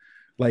now.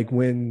 Like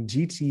when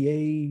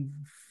GTA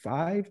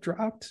 5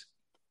 dropped,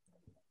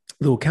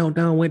 the little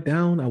countdown went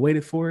down. I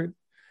waited for it.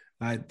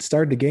 I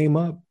started the game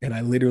up, and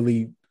I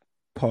literally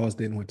paused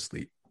it and went to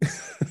sleep.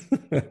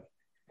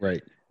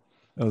 Right.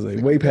 I was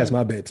like way past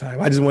my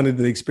bedtime. I just wanted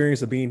the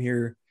experience of being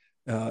here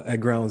at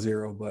Ground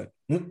Zero, but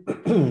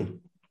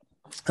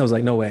I was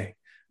like, no way.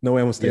 I'm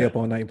gonna stay up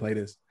all night and play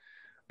this.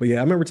 But yeah,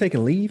 I remember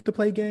taking leave to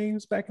play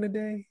games back in the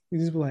day. You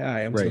just be like, all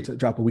right, I'm just gonna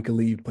drop a week of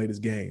leave to play this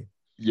game.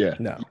 Yeah.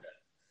 No.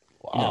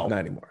 Wow. No, not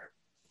anymore.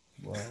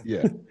 Wow.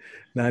 Yeah.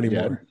 Not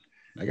anymore.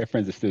 I got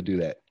friends that still do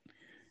that.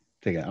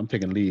 I'm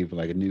taking leave,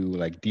 like a new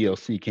like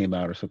DLC came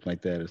out or something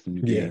like that. It's a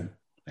new game.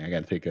 I got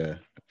to take a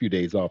few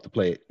days off to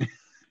play it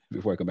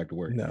before I come back to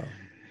work. No,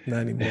 not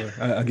anymore.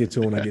 I'll get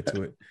to it when I get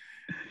to it.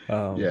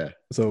 Yeah.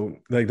 So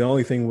like the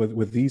only thing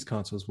with these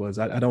consoles was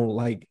I don't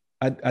like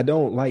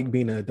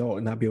being an adult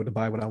and not be able to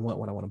buy what I want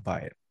when I want to buy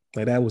it.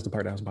 Like that was the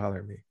part that was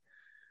bothering me.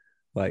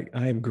 Like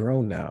I am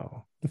grown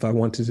now. If I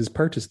want to just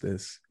purchase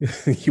this,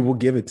 you will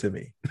give it to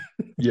me.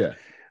 Yeah.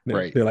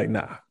 Right. They're like,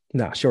 nah,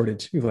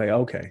 shortage. You're like,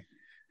 okay.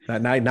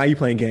 Now you're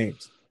playing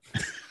games.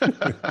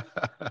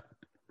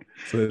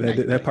 So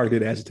that part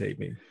did agitate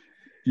me.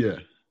 Yeah.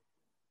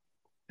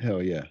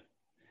 Hell yeah.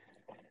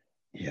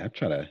 Yeah,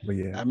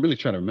 I'm really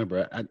trying to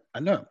remember. I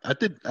know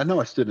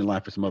I stood in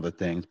line for some other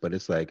things, but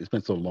it's like it's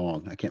been so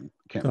long. I can't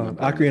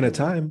remember. Ocarina of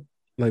Time.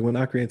 Like when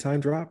Ocarina of Time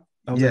dropped,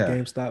 I was at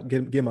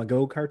GameStop get my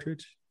gold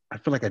cartridge. I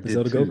feel like I did.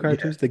 The gold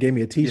cartridge. They gave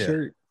me a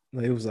T-shirt.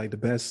 Like, it was like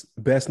the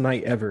best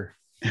night ever.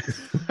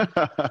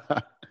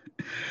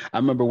 I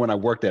remember when I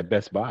worked at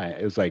Best Buy,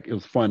 it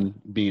was fun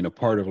being a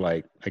part of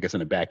like, I guess in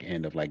the back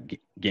end of like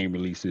game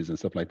releases and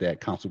stuff like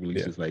that, console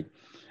releases. Like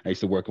I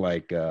used to work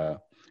like I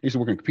used to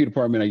work in the computer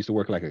department. I used to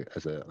work like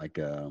as a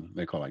what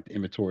they call like the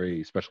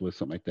inventory specialist,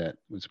 something like that.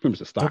 It was pretty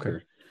much a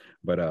stalker,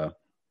 but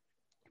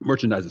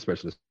merchandising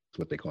specialist is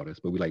what they call this.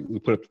 But we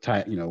put up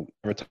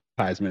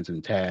advertisements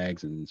and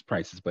tags and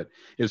prices. But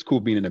it was cool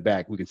being in the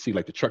back. We could see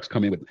like the trucks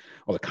come in with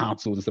all the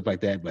consoles and stuff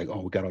like that. Like,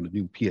 oh, we got all the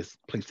new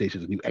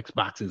PlayStations, the new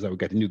Xboxes, or we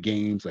got the new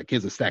games. Like,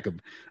 here's a stack of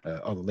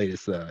all the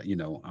latest, I don't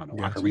know,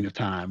 Ocarina of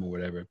Time or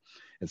whatever.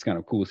 It's kind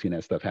of cool seeing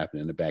that stuff happen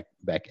in the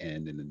back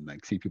end, and then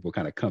like see people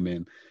kind of come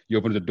in. You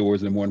open the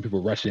doors in the morning,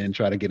 people rush in,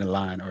 try to get in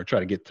line or try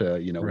to get to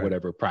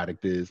whatever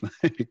product is.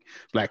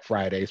 Black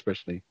Friday,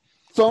 especially.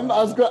 So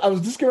I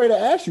was just getting ready to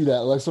ask you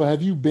that. Like, so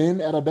have you been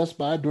at a Best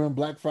Buy during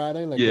Black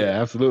Friday? Like, yeah,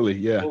 absolutely,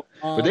 yeah.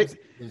 But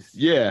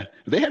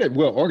they had it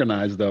well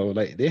organized though.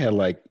 Like they had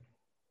like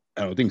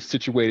I don't know, things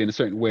situated in a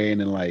certain way,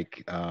 and then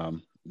like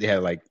they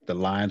had like the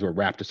lines were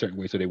wrapped a certain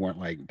way so they weren't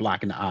like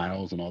blocking the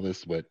aisles and all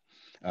this. But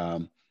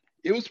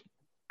it was,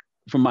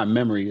 from my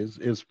memory,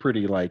 it was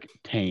pretty like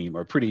tame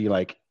or pretty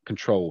like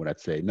controlled. I'd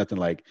say nothing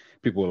like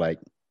people were like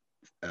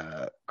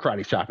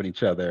karate chopping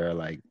each other or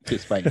like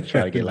fist fighting,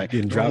 trying to get like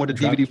I want a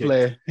DVD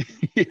player.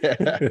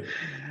 Yeah.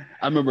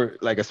 I remember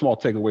like a small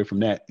takeaway from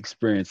that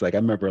experience. Like I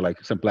remember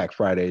like some Black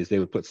Fridays they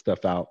would put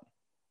stuff out.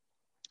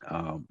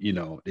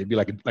 They'd be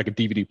like a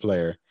DVD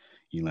player.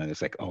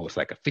 It's like, oh, it's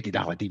like a $50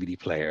 DVD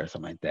player or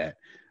something like that.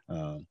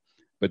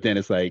 But then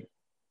it's like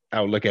I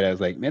would look at it as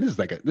like, man,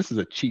 this is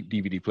a cheap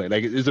DVD player.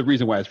 Like, there's a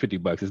reason why it's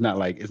 $50.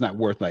 It's not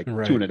worth like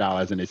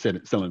 $200 and they said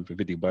it's selling for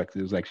 $50.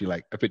 It was actually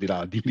like a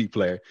 $50 DVD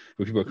player.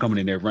 But people are coming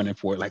in there running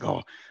for it, like,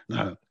 oh,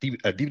 no,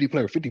 a DVD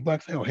player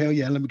 $50. Oh, hell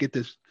yeah, let me get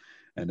this.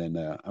 And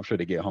then I'm sure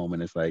they get home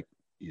and it's like,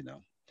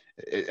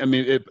 I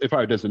mean, it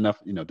probably does enough,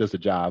 does the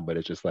job, but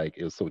it's just like,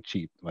 it was so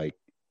cheap. Like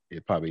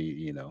it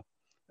probably,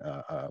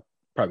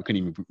 probably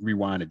couldn't even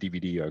rewind a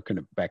DVD or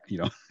couldn't back,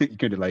 you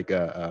couldn't like,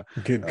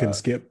 couldn't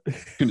skip.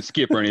 Couldn't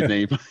skip or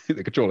anything.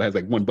 The controller has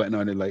like one button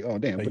on it. Like, oh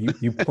damn.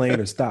 Like you playing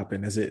or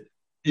stopping, is it?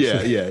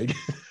 Yeah.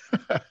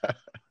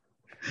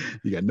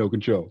 You got no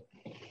control.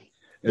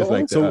 It's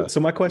like so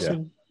my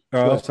question.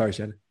 Yeah. I'm sorry,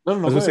 Shannon. No, I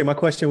was gonna say my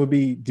question would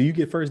be: do you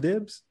get first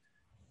dibs?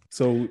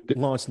 So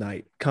launch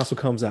night, console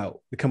comes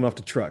out, they're coming off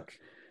the truck.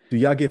 Do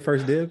y'all get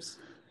first dibs?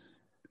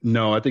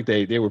 No, I think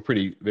they were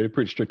pretty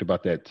strict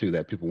about that too.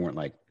 That people weren't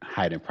like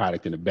hiding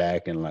product in the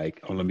back and like,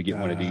 oh, let me get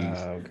one of these.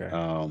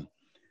 Okay.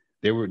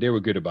 They were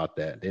good about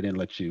that. They didn't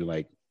let you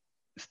like,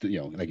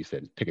 like you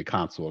said, pick a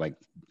console, like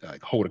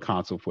hold a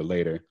console for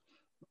later.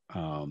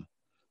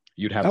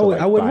 You'd have to.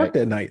 I wouldn't work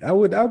that night. I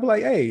would be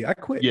like, hey, I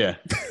quit. Yeah.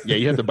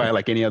 You have to buy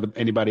like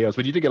anybody else,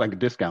 but you did get like a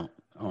discount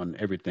on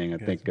everything. I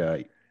think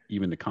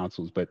even the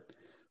consoles, but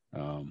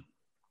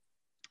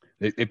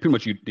it pretty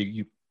much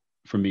you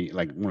for me,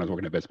 like when I was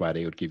working at Best Buy,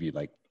 they would give you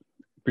like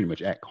pretty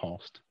much at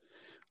cost.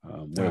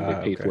 Whatever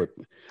they paid for it.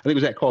 I think it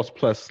was at cost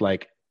plus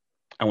like,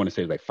 I want to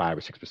say it was like 5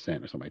 or 6%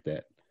 or something like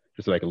that.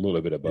 Just like a little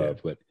bit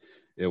above, but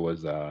it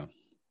was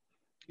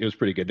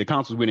pretty good. The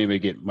consoles we didn't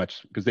even get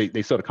much because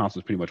they sell the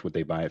consoles pretty much what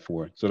they buy it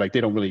for. So like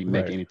they don't really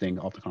make anything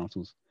off the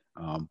consoles,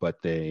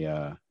 but they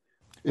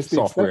it's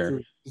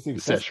software, the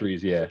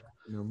accessories,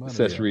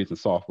 accessories and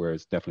software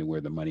is definitely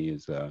where the money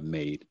is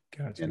made.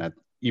 Gotcha. And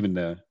even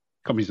the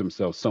companies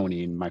themselves,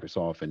 Sony and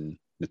Microsoft and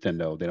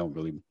Nintendo, they don't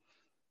really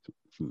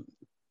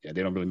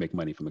make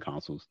money from the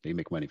consoles. They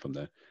make money from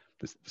the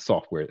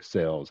software it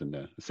sells and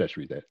the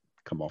accessories that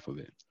come off of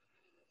it.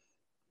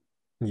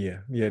 Yeah,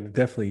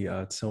 definitely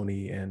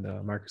Sony and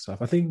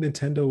Microsoft. I think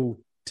Nintendo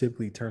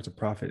typically turns a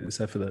profit,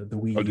 except for the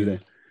Wii U. Oh, do they?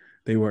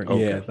 They weren't.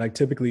 Okay. Yeah, like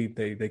typically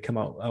they come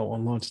out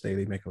on launch day,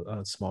 they make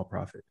a small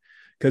profit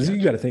because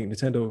you got to think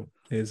Nintendo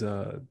is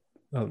a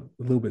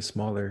little bit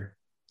smaller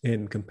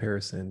in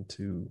comparison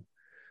to.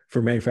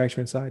 For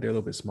manufacturing side, they're a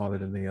little bit smaller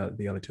than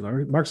the other two.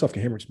 Microsoft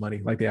can hemorrhage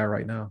money like they are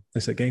right now. They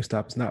said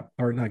GameStop is not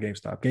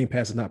GameStop. Game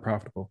Pass is not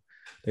profitable.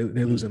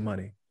 They're losing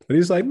money. But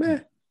he's like,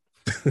 man.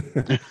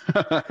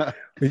 I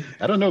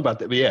don't know about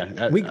that, but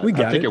yeah, we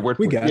got it.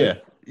 We got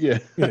it. Yeah.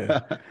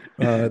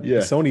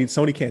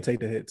 Sony can't take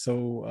the hit.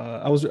 So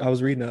I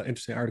was reading an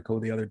interesting article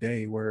the other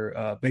day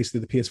where basically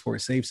the PS4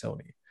 saved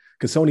Sony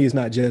because Sony is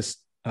not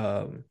just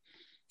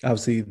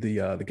obviously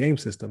the game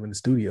system and the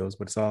studios,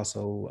 but it's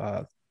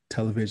also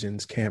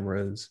televisions,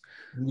 cameras,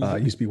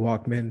 used to be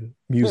Walkman,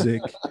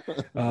 music,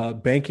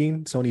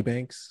 banking, Sony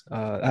Banks.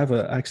 I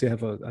actually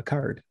have a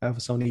card. I have a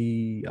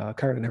Sony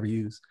card I never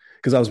use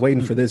because I was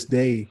waiting for this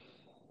day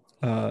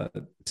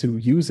to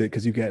use it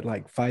because you get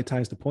like 5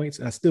 times the points.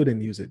 And I still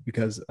didn't use it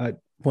because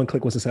one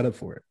click wasn't set up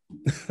for it.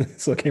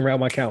 So it came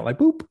around my account like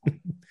boop.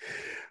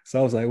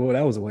 So I was like, well,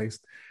 that was a waste.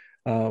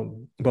 But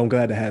I'm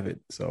glad to have it.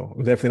 So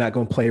I'm definitely not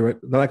going to play. I'm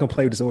not going to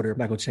play with this order. I'm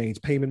not going to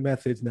change payment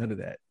methods. None of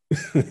that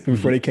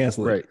before they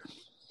cancel it.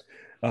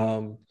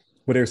 Right.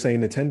 But they're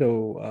saying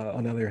Nintendo,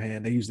 on the other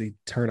hand, they usually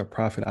turn a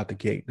profit out the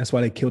gate. That's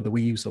why they killed the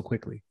Wii U so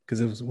quickly because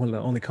it was one of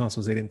the only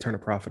consoles they didn't turn a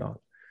profit on.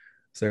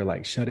 So they're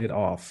like, shut it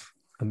off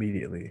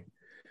immediately.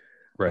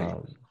 Right.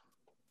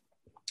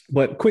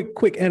 But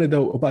quick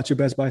anecdote about your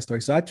Best Buy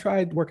story. So I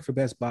tried working for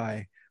Best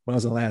Buy when I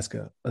was in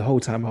Alaska. The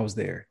whole time I was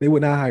there, they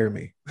would not hire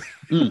me.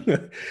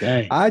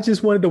 Dang. I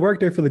just wanted to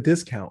work there for the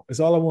discount. That's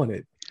all I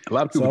wanted. A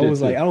lot of people. So I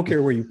was like, I don't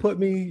care where you put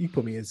me. You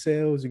put me in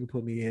sales. You can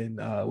put me in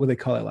what they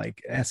call it,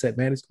 like asset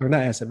management, or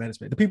not asset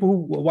management. The people who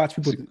watch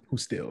people who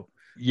steal.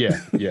 Yeah.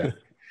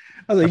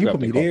 I was like, you put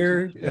me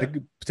there. I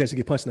could potentially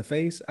get punched in the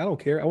face. I don't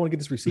care. I want to get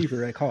this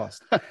receiver at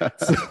cost.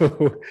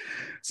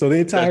 So the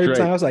entire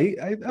time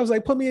I was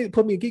like, put me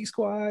in Geek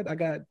Squad.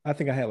 I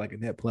think I had like a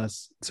Net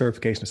Plus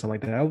certification or something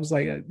like that. I was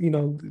like,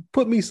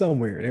 put me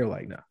somewhere. They were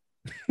like, no.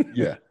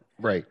 Yeah,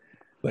 right.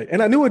 Like,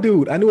 and I knew a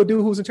dude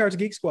who was in charge of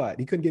Geek Squad.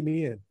 He couldn't get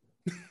me in.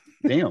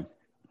 Damn.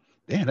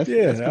 That's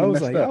I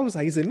was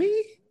like, is it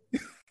me?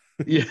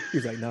 Yeah.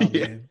 He's like, no,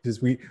 man,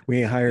 just we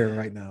ain't hiring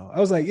right now. I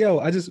was like, yo,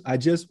 I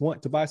just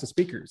want to buy some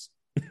speakers.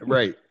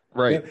 Right.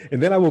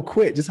 And then I will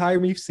quit. Just hire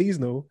me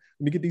seasonal.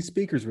 Let me get these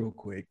speakers real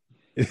quick.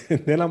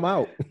 And then I'm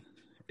out.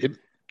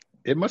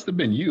 It must have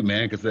been you,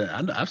 man, because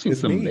I've seen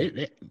some.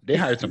 They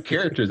hired some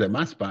characters at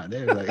my spot.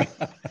 They were like,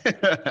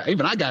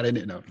 even I got in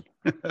it. No.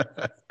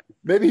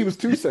 Maybe he was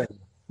too sane.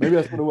 Maybe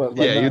that's what it was.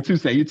 Like, you're too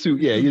sane.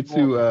 You're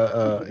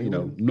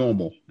too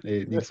normal.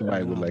 They need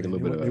somebody with like a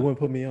little bit of. They wouldn't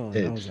put me on.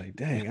 I was like,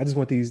 dang, I just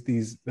want these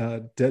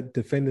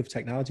definitive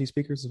technology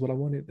speakers is what I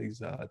wanted.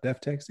 These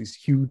DefTechs, these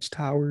huge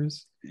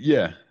towers.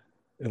 Yeah.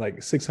 They're like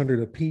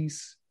 $600 a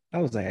piece. I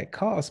was like, at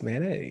cost,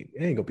 man, it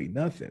ain't gonna be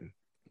nothing.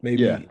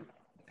 Maybe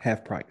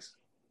half price.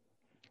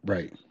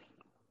 Right.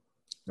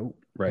 Nope.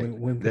 Right.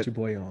 When put your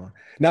boy on.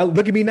 Now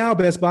look at me now,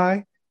 Best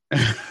Buy.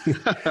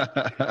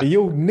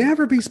 You'll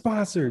never be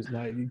sponsored.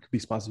 Like, you could be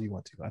sponsored if you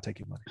want to. I'll take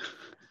your money.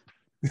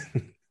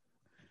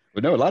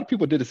 But no, a lot of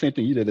people did the same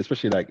thing you did,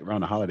 especially like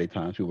around the holiday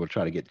times. People would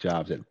try to get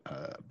jobs at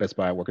Best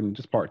Buy working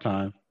just part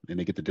time, and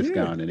they get the Yeah.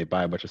 discount and they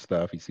buy a bunch of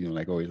stuff. You see them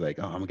like always like,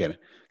 oh,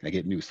 I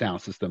get new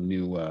sound system,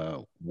 new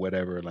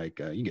whatever. Like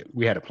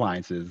we had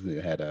appliances, we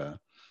had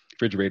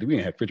refrigerator. We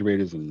didn't have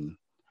refrigerators, and I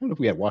don't know if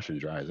we had washer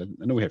and dryers. I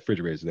know we had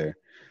refrigerators there,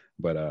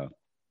 but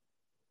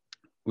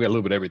we had a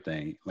little bit of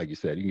everything. Like you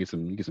said, you get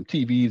some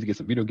TVs, you get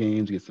some video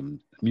games, you get some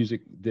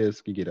music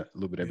discs, you get a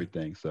little bit of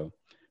everything. So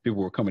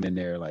people were coming in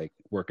there like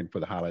working for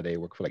the holiday,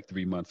 work for like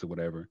 3 months or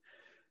whatever,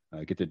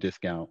 get their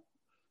discount,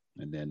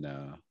 and then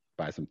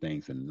buy some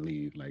things and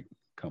leave. Like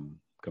come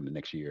the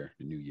next year,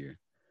 the new year.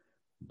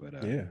 But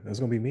Yeah, that's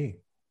gonna be me.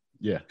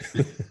 yeah,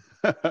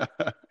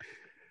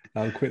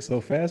 I'll quit so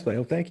fast,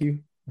 but thank you.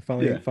 I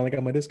finally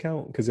got my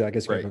discount because I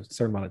guess you have a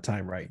certain amount of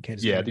time, right? You can't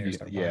just I go in think there and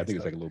start I buying think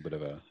it's stuff. like a little bit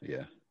of a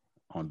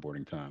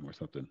onboarding time or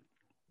something.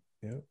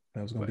 Yep,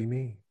 that was gonna be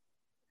me.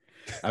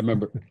 I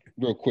remember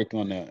real quick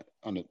on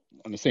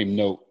the same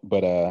note,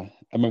 but I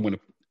remember when the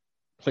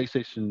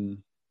PlayStation,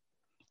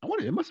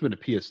 it must have been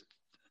a PS.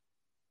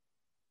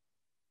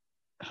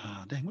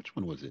 Dang, which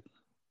one was it?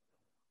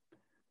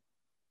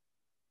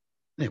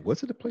 Man,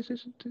 was it a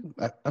PlayStation 2?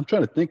 I'm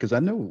trying to think because I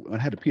know I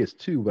had a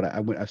PS2, but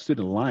I stood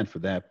in line for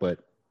that. But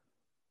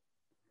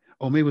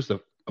maybe it was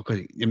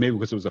maybe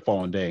because it was a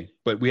fallen day.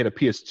 But we had a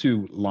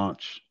PS2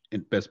 launch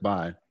in Best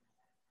Buy,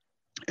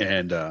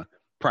 and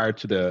prior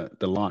to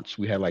the launch,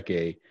 we had like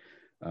a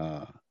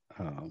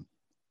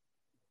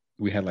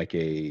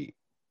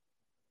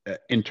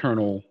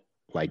internal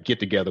like get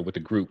together with the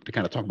group to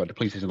kind of talk about the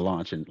PlayStation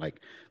launch and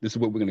like this is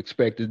what we're gonna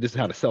expect. This is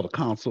how to sell the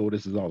console.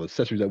 This is all the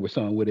accessories that we're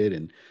selling with it,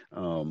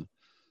 and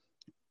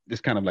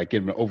just kind of like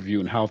give them an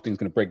overview and how things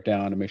going to break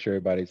down and make sure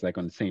everybody's like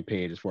on the same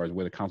page as far as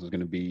where the console is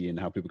going to be and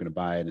how people are going to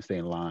buy it and stay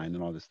in line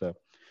and all this stuff.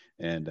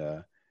 And I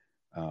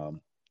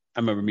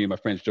remember me and my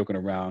friends joking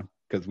around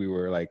because we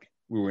were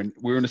in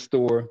the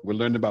store, we're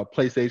learning about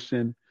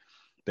PlayStation.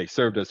 They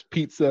served us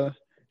pizza,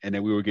 and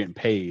then we were getting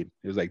paid.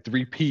 It was like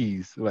 3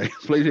 P's, like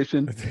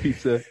PlayStation,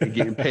 pizza, and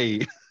getting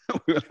paid.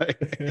 We were like,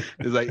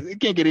 it's like it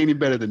can't get any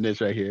better than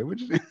this right here.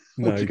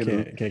 No, you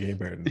can't get any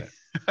better than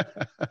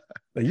that.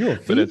 Like, you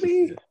gonna feed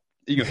me?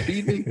 You can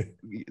feed me?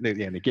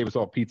 Yeah, and they gave us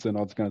all pizza and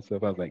all this kind of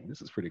stuff. I was like,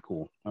 this is pretty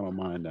cool. I don't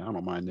mind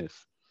this.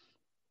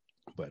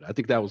 But I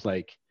think that was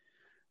like,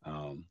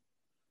 I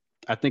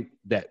think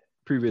that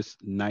previous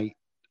night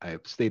I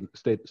stood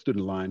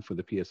in line for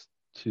the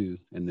PS2,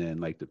 and then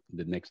like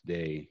the next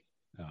day,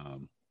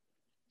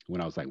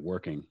 when I was like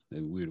working,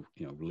 and we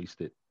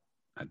released it,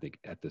 I think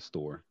at the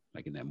store,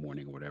 like in that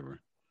morning or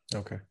whatever.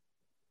 Okay.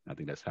 I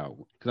think that's how,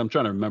 because I'm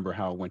trying to remember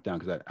how it went down,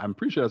 because I'm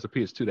pretty sure that's a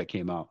PS2 that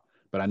came out.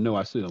 But I know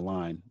I stood in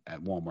line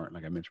at Walmart,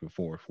 like I mentioned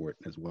before, for it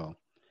as well.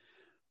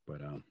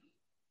 But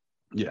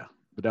yeah,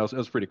 but that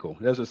was pretty cool.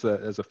 That was just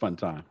a fun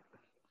time.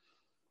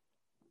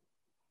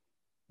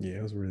 Yeah,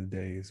 those were the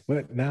days.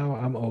 But now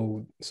I'm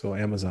old, so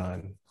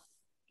Amazon.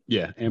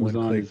 Yeah,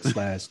 Amazon. 1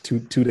 click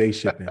 / 2 day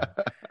shipping. As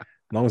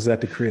long as it's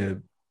at the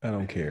crib, I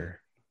don't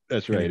care.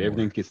 That's right. Anymore.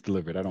 Everything gets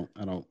delivered.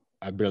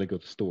 I barely go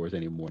to stores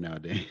anymore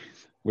nowadays,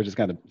 which is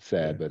kind of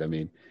sad. Yeah. But I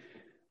mean,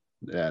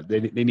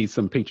 they need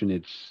some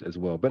patronage as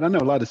well. But I know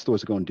a lot of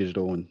stores are going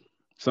digital, and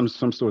some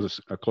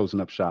stores are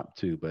closing up shop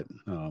too. But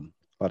a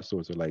lot of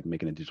stores are like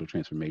making a digital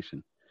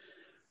transformation.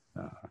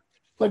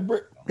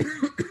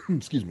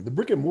 Excuse me, the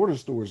brick and mortar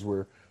stores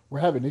were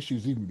having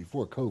issues even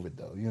before COVID,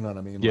 though. You know what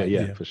I mean?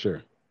 Yeah, for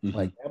sure. Mm-hmm.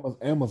 Like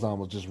Amazon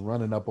was just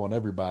running up on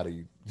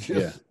everybody.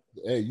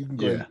 Hey, you can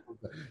go ahead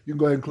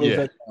and close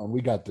that down.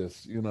 We got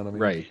this. You know what I mean?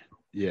 Right.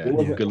 Yeah.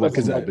 Good luck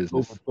in that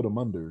business. Put them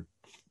under.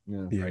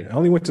 Yeah. Right. I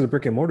only went to the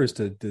brick and mortars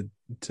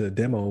to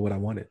demo what I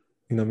wanted.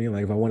 You know what I mean?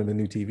 Like if I wanted a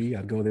new TV,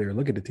 I'd go there and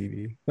look at the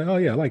TV. Like, oh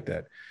yeah, I like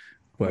that.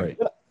 But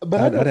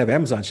I'd have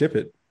Amazon ship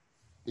it.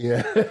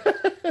 Yeah.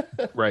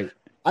 Right.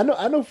 I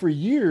know for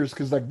years,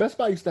 because like Best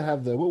Buy used to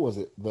have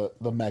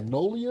the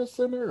Magnolia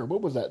Center, or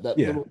what was that?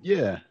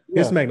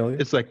 It's Magnolia.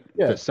 It's like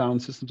the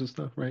sound systems and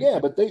stuff, right? Yeah,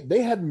 but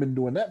they hadn't been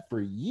doing that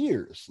for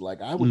years.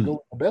 Like I would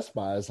go to Best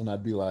Buys and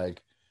I'd be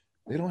like,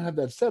 they don't have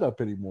that set up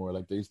anymore.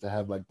 Like they used to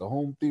have like the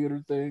home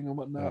theater thing and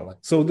whatnot. Like,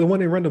 so the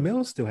one in Rundle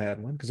Mills still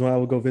had one, because when I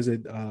would go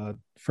visit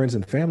friends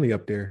and family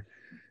up there,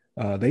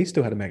 they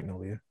still had a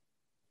Magnolia.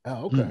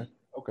 Oh, okay,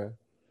 okay,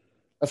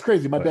 that's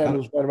crazy. My dad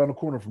lives right around the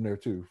corner from there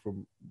too.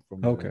 From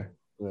okay.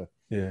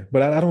 Yeah,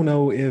 but I don't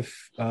know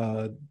if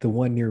the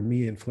one near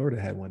me in Florida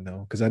had one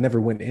though, because I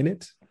never went in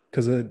it,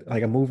 because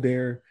like I moved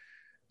there,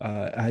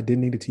 I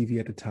didn't need a TV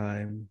at the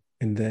time,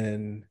 and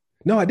then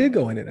I did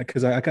go in it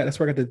because that's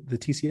where I got the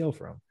TCL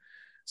from.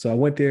 So I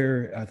went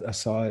there, I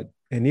saw it,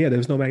 and there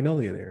was no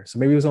Magnolia there. So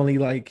maybe it was only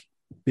like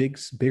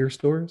bigger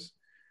stores.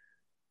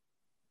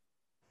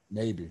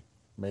 Maybe.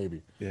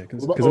 Yeah,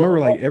 because I remember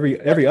like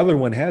every other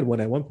one had one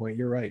at one point.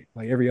 You're right.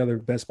 Like every other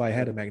Best Buy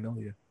had a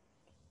Magnolia.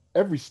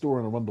 Every store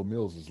in Arundel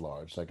Mills is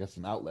large. Like it's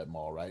an outlet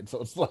mall, right?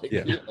 So it's like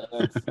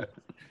that's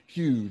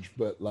huge.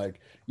 But like,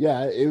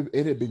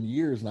 it had been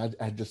years, and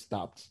I just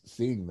stopped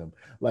seeing them.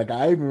 Like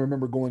I even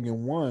remember going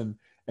in one,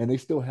 and they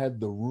still had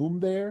the room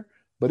there,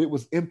 but it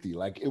was empty.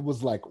 Like it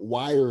was like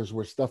wires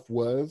where stuff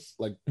was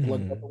like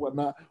plugged up and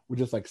whatnot were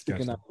just like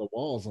sticking out of the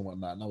walls and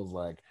whatnot. And I was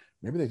like,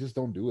 maybe they just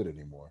don't do it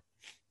anymore.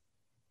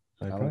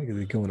 Like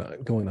probably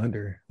going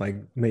under. Like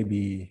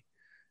maybe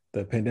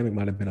the pandemic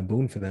might have been a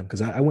boon for them,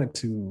 because I went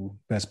to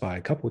Best Buy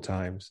a couple of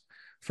times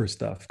for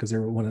stuff because they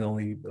were one of the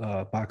only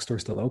box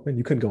stores still open.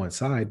 You couldn't go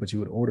inside, but you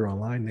would order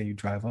online, then you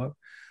drive up.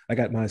 I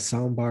got my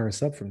soundbar and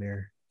sub from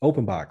there,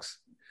 open box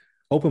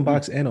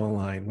and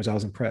online, which I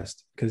was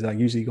impressed because I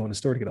usually go in the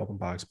store to get open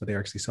box, but they're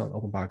actually selling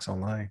open box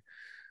online.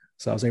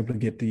 So I was able to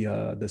get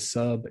the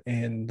sub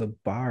and the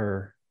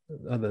bar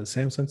of the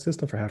Samsung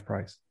system for half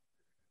price.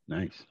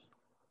 Nice.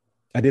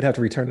 I did have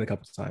to return it a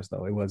couple of times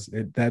though.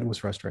 That was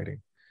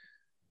frustrating.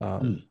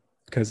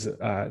 Because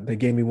they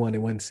gave me one,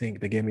 it wouldn't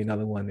sync. They gave me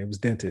another one, it was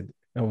dented.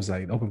 I was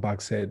like, open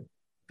box said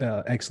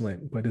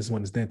excellent, but this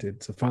one is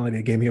dented. So finally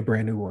they gave me a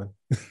brand new one.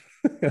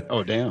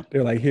 Oh damn.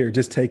 They're like, here,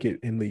 just take it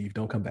and leave.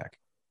 Don't come back.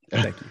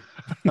 Thank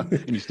you.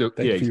 And you still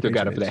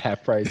got it for that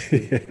half price.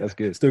 Yeah. That's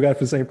good. Still got it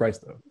for the same price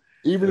though.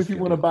 Even if you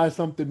want to buy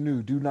something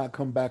new, do not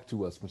come back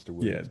to us, Mr.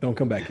 Williams. Yeah, don't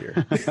come back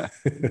here.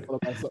 You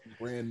want to buy something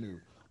brand new.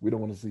 We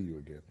don't want to see you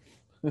again.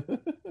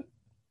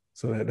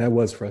 So that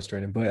was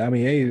frustrating. But I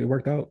mean, hey, it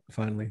worked out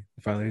finally.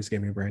 Finally, they just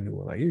gave me a brand new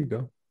one. Like, here you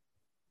go.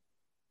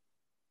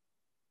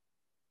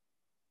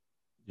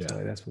 Yeah,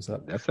 so that's what's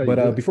up. That's how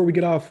but before we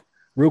get off,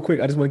 real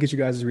quick, I just want to get you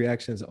guys'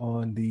 reactions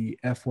on the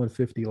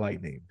F-150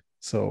 Lightning.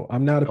 So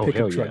I'm not a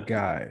pickup truck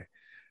guy.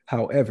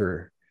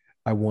 However,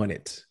 I want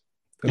it.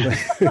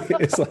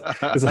 it's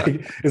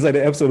like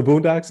the episode of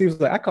Boondocks. He was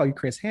like, I call you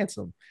Chris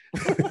Handsome.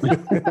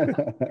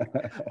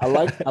 I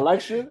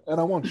like shit and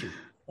I want you.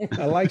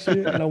 I like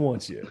shit and I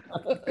want you.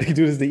 You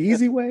do this the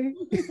easy way,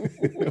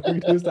 or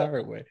you do this the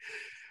hard way.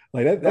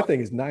 Like that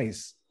thing is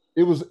nice.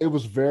 It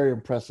was very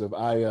impressive.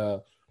 I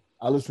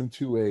listened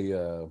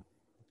to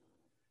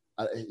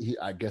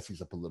I guess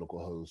he's a political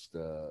host.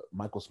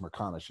 Michael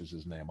Smerconish is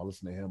his name. I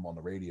listened to him on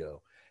the radio,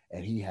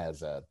 and he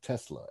has a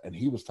Tesla, and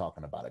he was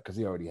talking about it because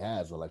he already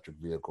has an electric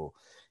vehicle.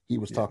 He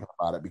was talking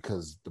about it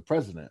because the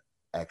president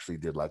actually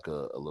did like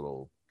a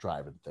little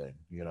driving thing.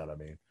 You know what I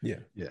mean? Yeah,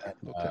 a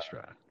little test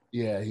drive.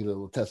 Yeah, he did a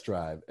little test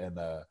drive, and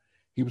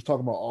he was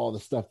talking about all the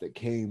stuff that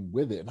came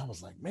with it, and I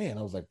was like,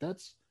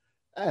 that's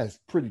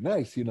pretty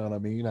nice. You know what I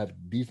mean? You have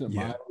decent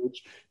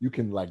mileage. You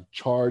can like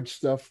charge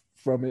stuff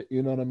from it.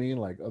 You know what I mean?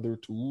 Like other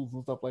tools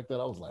and stuff like that.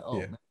 I was like,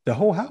 man. The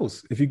whole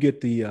house. If you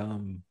get the,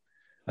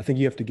 I think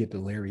you have to get the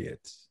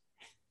Lariats,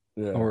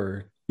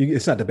 or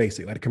it's not the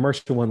basic. Like the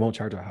commercial one won't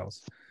charge a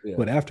house,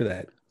 but after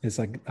that, it's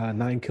like a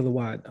 9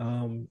 kilowatt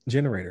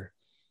generator.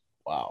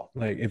 Wow!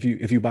 Like if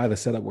you buy the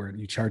setup where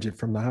you charge it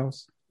from the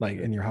house, like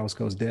and your house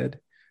goes dead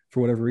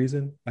for whatever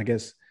reason, I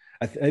guess.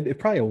 It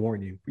probably will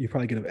warn you. You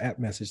probably get an app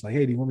message like,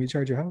 "Hey, do you want me to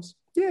charge your house?"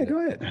 Yeah, go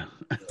ahead.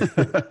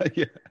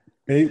 Yeah.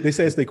 They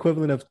say it's the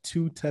equivalent of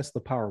 2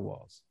 Tesla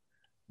Powerwalls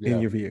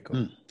in your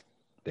vehicle.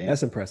 Damn.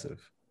 That's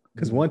impressive,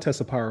 because one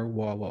Tesla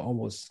Powerwall will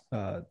almost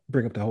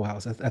bring up the whole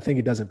house. I think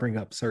it doesn't bring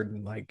up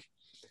certain like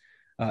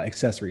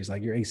accessories,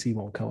 like your AC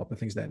won't come up and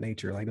things of that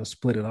nature. Like they'll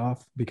split it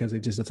off because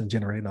it just doesn't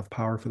generate enough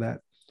power for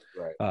that.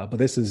 Right. But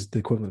this is the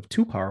equivalent of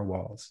 2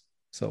 Powerwalls.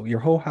 So your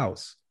whole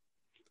house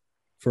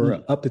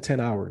for up to 10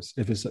 hours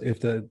if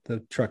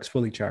the truck's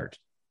fully charged.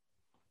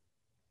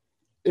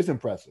 It's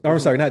impressive. Oh,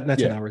 sorry, not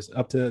 10 hours,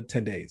 up to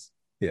 10 days.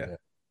 Yeah.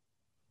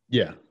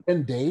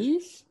 10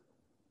 days?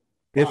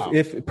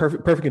 If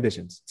perfect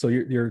conditions. So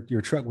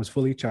your truck was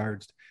fully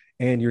charged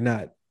and you're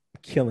not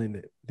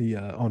killing the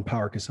on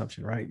power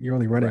consumption, right? You're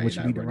only running what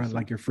you need to run,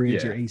 like your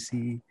fridge, your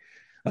AC,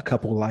 a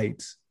couple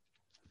lights,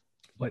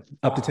 but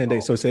up to 10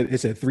 days. So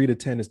it's a 3 to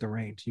 10 is the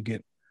range you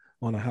get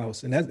on a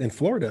house. And that's in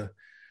Florida.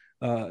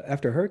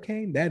 After a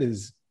hurricane, that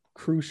is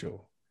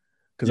crucial,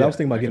 because I was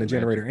thinking about getting a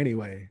generator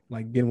anyway,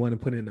 like getting one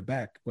and put it in the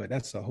back, but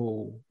that's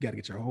you got to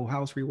get your whole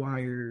house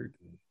rewired.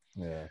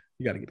 Yeah,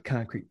 you got to get a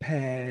concrete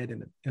pad,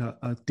 and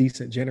a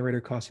decent generator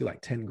costs you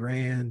like 10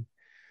 grand.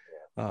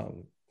 But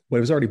it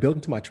was already built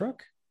into my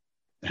truck.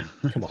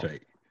 Come on.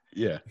 Right.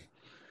 Yeah,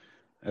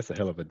 that's a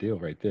hell of a deal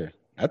right there.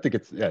 I think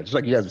it's just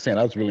like you guys were saying.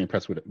 I was really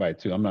impressed with it by it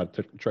too. I'm not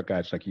a truck guy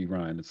just like you,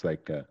 Ryan. It's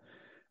like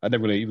I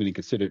never really even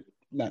considered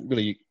I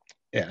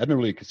didn't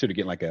really consider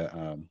getting like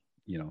a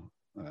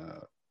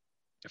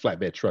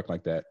flatbed truck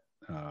like that.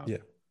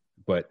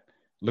 But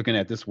looking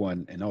at this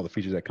one and all the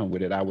features that come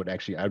with it,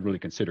 I'd really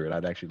consider it.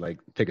 I'd actually like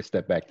take a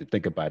step back to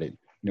think about it.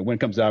 When it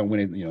comes out,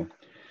 when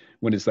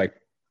it's like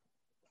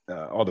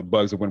all the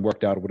bugs have been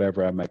worked out or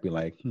whatever, I might be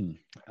like,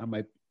 I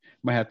might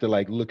have to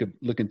like look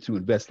into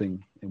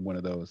investing in one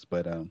of those.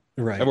 But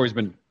right.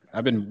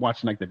 I've been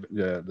watching like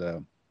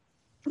the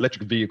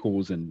electric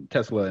vehicles and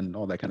Tesla and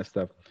all that kind of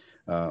stuff.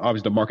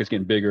 Obviously, the market's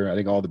getting bigger. I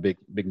think all the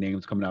big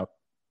names coming out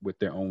with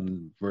their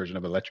own version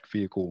of electric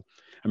vehicle.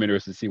 I'm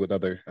interested to see what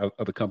other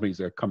companies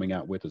are coming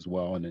out with as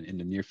well in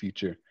the near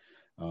future.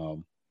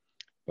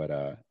 But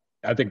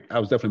I think I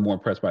was definitely more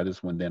impressed by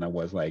this one than I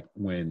was like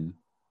when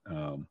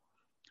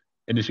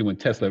initially when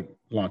Tesla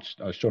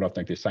launched showed off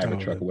like their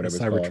Cybertruck or whatever it's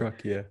called.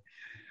 Cybertruck,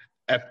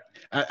 yeah.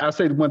 I'll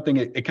say the one thing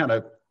it kind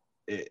of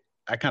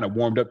I kind of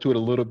warmed up to it a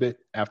little bit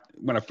after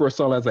when I first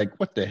saw it. I was like,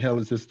 "What the hell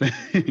is this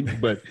thing?"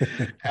 But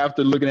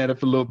after looking at it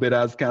for a little bit,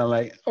 I was kind of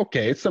like,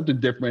 "Okay, it's something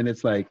different."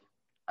 It's like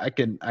I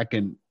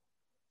can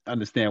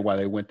understand why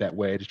they went that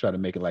way. Just try to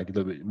make it like a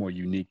little bit more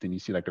unique than you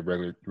see like the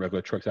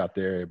regular trucks out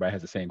there. Everybody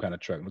has the same kind of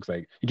truck. It looks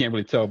like you can't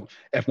really tell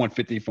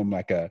F-150 from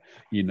like a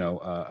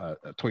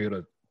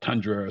Toyota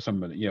Tundra or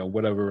something,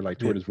 whatever, like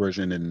Toyota's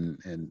version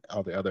and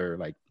all the other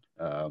like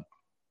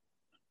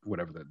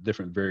whatever the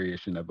different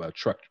variation of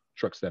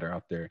trucks that are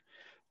out there.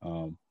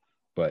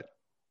 But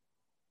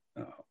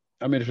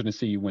I'm interested to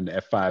see when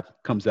the F5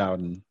 comes out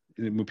and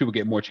when people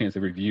get more chance to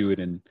review it.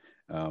 And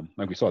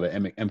like we saw the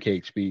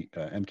MKB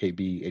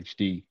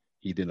HD,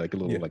 he did like a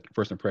little like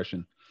first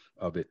impression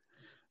of it.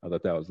 I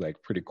thought that was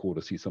like pretty cool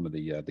to see some of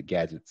the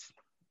gadgets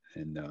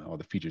and all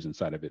the features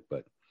inside of it.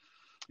 But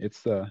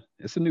it's a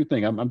new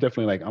thing. I'm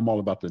definitely like, I'm all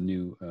about the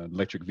new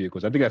electric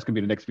vehicles. I think that's gonna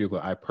be the next vehicle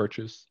I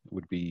purchase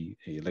would be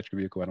a electric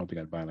vehicle. I don't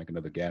think I'd buy like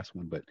another gas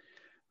one, but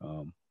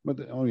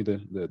only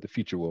the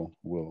future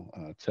will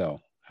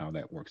tell how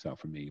that works out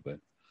for me. But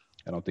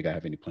I don't think I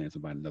have any plans to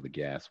buy another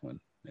gas one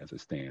as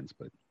it stands.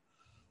 But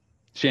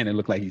Shannon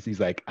looked like he's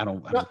like, I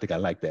don't think I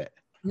like that.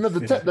 No,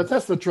 the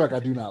Tesla truck I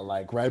do not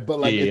like, right? But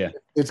like,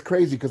 it's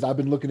crazy because I've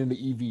been looking into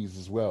EVs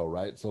as well,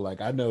 right? So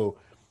like, I know,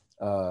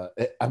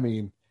 I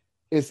mean,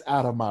 it's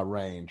out of my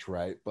range,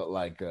 right? But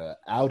like,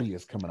 Audi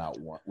is coming out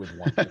with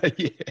one.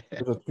 Yeah.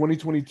 The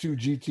 2022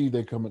 GT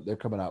they're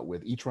coming out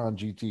with e-tron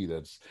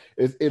GT.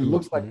 It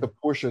looks like the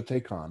Porsche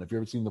Taycan. Have you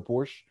ever seen the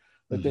Porsche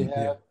that they have?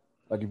 Yeah.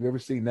 Like, if you ever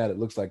seen that, it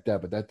looks like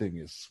that. But that thing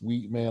is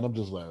sweet, man. I'm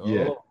just like,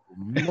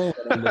 man,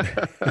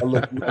 I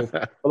look nice.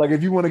 But like,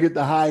 if you want to get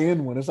the high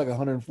end one, it's like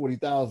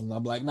 140,000.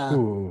 I'm like,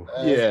 nah.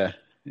 Yeah.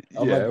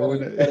 I'm like,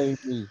 that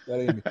ain't me. That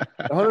ain't me.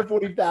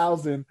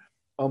 140,000.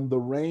 The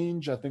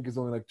range I think is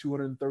only like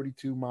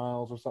 232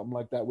 miles or something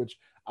like that, which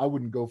I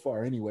wouldn't go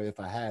far anyway if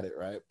I had it,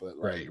 right? But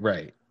like,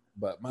 right.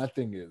 But my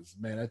thing is,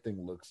 man, that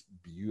thing looks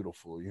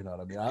beautiful. You know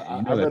what I mean?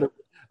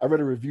 I read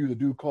a review. The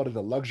dude called it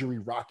a luxury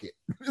rocket.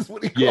 Is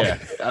what he called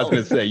it. I was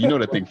gonna say,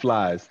 that thing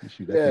flies.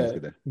 Shoot,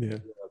 that thing's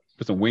gonna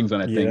put some wings on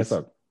that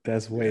thing.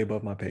 That's way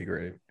above my pay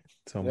grade.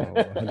 Talking about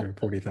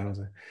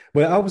 140,000.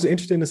 But I was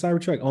interested in the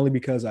Cybertruck only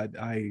because I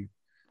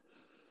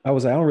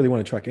was like, I don't really want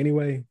a truck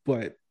anyway,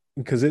 but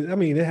because it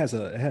has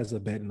a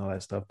bed and all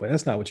that stuff, but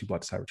that's not what you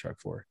bought the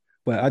Cybertruck for.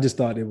 But I just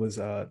thought it was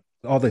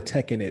all the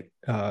tech in it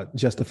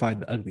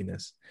justified the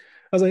ugliness.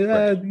 I was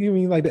like, you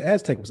mean like the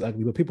Aztec was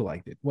ugly, but people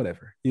liked it.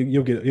 Whatever,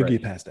 you'll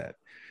get past that.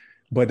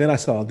 But then I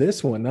saw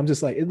this one, and I'm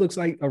just like, it looks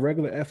like a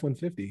regular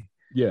F-150.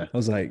 Yeah, I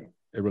was like,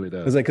 it really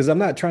does. I was like, because I'm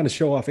not trying to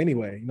show off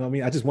anyway. You know what I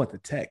mean? I just want the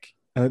tech.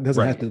 It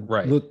doesn't have to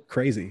look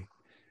crazy.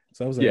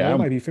 So I was like, that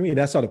might be for me.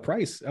 And I saw the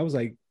price. I was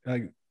like,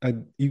 I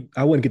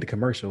wouldn't get the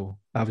commercial,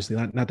 obviously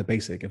not the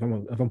basic. If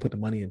I'm putting the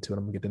money into it,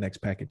 I'm gonna get the next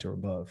package or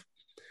above.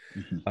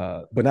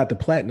 Mm-hmm. But not the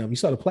platinum. You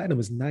saw the platinum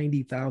is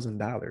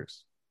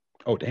 $90,000.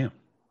 Oh damn!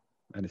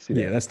 I didn't see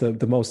that. Yeah, that's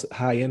the most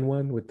high end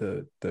one with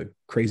the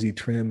crazy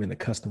trim and the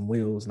custom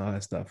wheels and all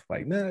that stuff.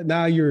 Like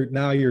now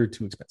you're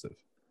too expensive.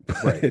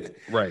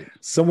 Right.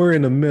 Somewhere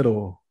in the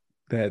middle,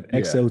 that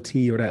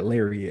XLT or that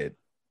Lariat,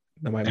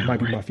 that might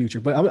be my future.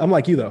 But I'm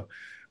like you though.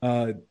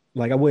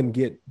 Like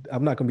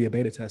I'm not gonna be a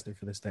beta tester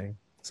for this thing.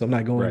 So I'm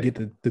not going to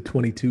get the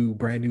 22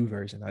 brand new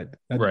version.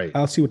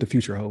 I'll see what the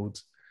future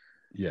holds.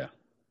 Yeah.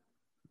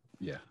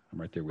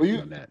 I'm right there with you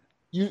on that.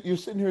 You're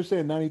sitting here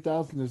saying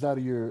 90,000 is out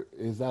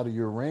of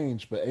your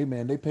range, but hey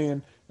man, they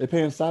paying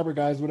cyber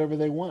guys whatever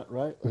they want,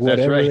 right?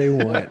 Whatever they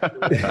want.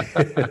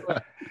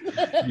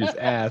 You just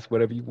ask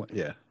whatever you want.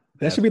 Yeah.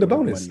 That should be the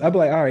bonus. I'd be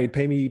like, all right,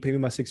 pay me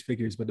my 6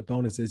 figures, but the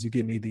bonus is you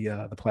give me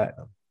the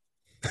platinum.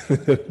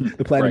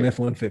 The platinum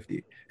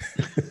F-150.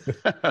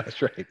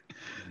 That's right.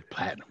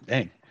 Platinum.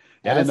 Dang.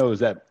 Yeah, I didn't know it was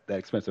that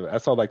expensive. I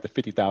saw like the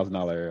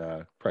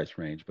 $50,000 price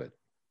range, but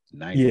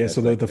 90. Yeah, so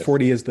the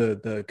 40 is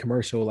the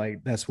commercial.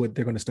 Like that's what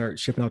they're going to start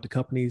shipping out to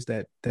companies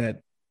that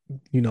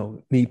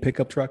need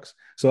pickup trucks.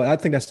 So I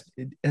think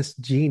that's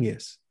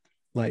genius.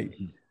 Like,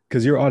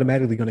 because you're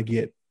automatically going to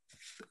get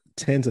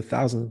tens of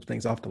thousands of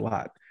things off the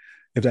lot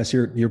if that's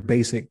your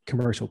basic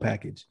commercial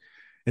package.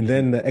 And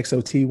then the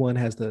XOT one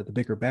has the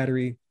bigger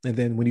battery. And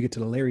then when you get to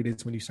the Lariat,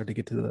 it's when you start to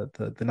get to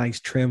the nice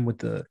trim with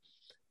the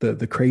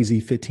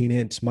crazy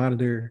 15-inch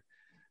monitor.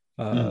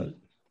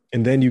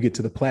 And then you get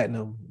to the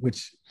platinum,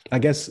 which I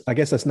guess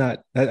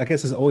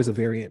it's always a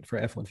variant for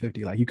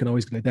F-150. Like you can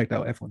always get decked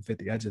out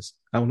F-150.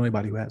 I don't know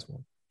anybody who has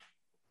one.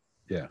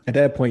 Yeah. At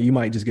that point, you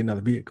might just get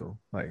another vehicle.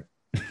 Like,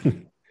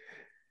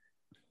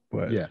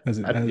 but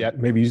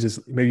maybe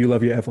you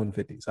love your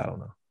F-150s. I don't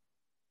know.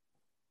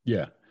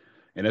 Yeah.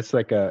 And it's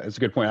like it's a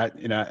good point.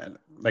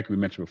 Like we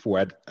mentioned before,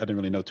 I didn't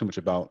really know too much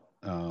about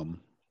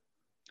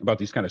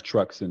these kind of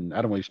trucks, and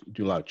I don't really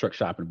do a lot of truck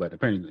shopping. But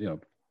apparently,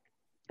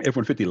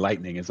 F-150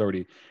 Lightning has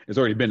already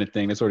been a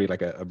thing. It's already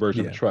like a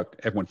version of truck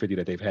F-150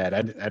 that they've had.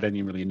 I didn't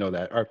even really know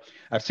that. Or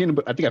I've seen them.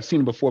 I think I've seen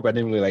them before, but I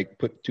didn't really like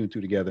put two and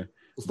two together.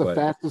 It's the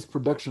fastest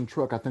production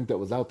truck I think that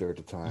was out there at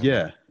the time.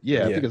 Yeah.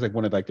 I think it's like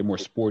one of like the more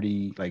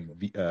sporty like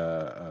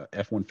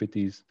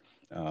F-150s.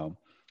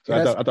 So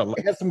I thought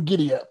it has some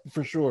giddy up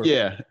for sure.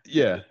 yeah,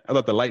 I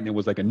thought the Lightning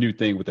was like a new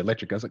thing with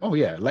electric. I was like, oh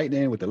yeah,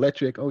 Lightning with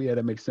electric. Oh yeah,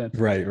 that makes sense.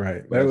 Right.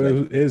 That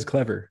Like, it is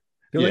clever.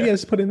 They're like, yeah,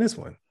 let's put in this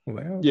one. I'm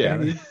like, okay,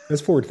 yeah,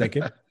 that's forward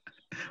thinking.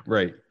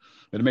 right.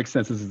 But it makes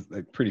sense. This is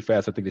like pretty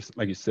fast. I think this,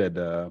 like you said,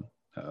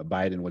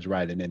 Biden was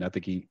riding in. I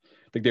think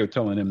they were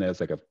telling him that it's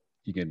like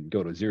you can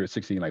go to 0 to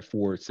 60 in like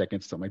 4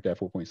 seconds, something like that,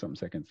 4 point something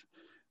seconds.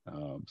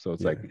 So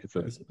it's like it's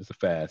a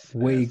fast,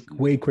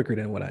 way quicker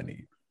than what I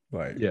need.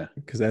 Right. Yeah.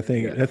 Because that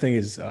thing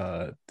is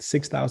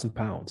 6,000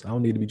 pounds. I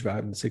don't need to be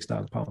driving a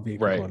 6,000 pound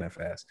vehicle going that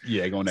fast.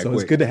 Yeah, going that so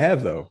quick. It's good to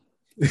have though.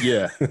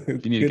 Yeah. You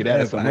need to get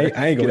out of somewhere.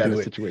 I ain't gonna do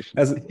it. Situation.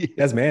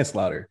 That's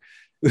manslaughter.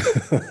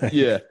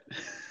 Yeah.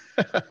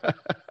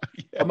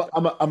 I'm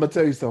gonna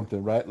tell you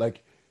something, right?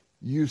 Like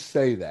you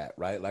say that,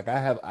 right? Like I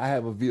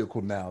have a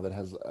vehicle now that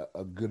has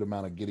a good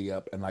amount of giddy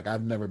up, and like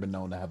I've never been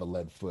known to have a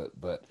lead foot,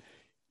 but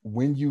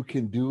when you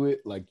can do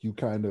it, like you're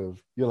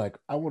like,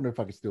 I wonder if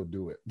I can still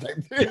do it.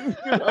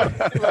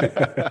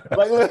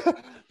 like,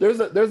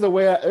 there's a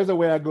way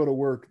I go to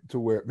work to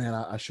where, man,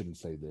 I shouldn't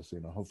say this,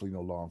 hopefully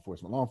no law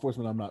enforcement.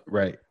 I'm not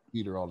right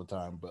either all the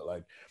time, but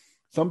like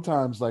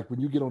sometimes like when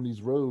you get on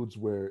these roads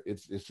where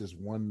it's just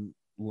one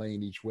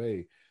lane each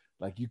way,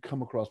 like you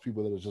come across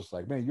people that are just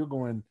like, man, you're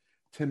going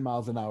 10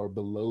 miles an hour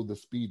below the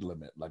speed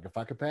limit. Like if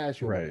I could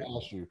pass you, I'll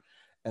pass you.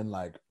 And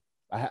like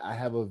I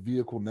have a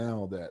vehicle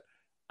now that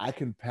I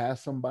can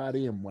pass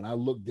somebody, and when I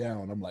look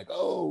down, I'm like,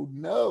 oh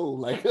no,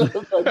 like, please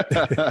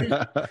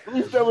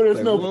tell me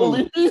there's no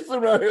police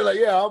around here. Like,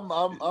 yeah,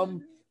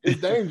 I'm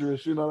it's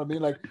dangerous, you know what I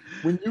mean? Like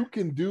when you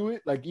can do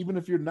it, like even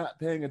if you're not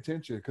paying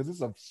attention, because it's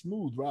a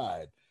smooth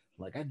ride.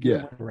 Like I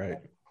get right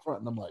front,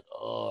 and I'm like,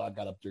 oh, I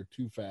got up there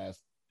too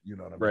fast, you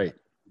know what I mean? Right.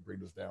 Bring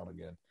this down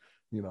again,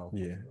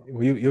 Yeah,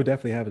 well, you'll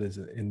definitely have it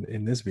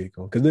in this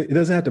vehicle because it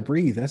doesn't have to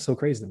breathe. That's so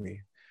crazy to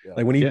me. Yeah.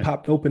 Like when he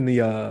popped open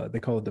the they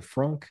call it the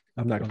frunk.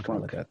 I'm not gonna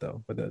call it that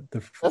though, but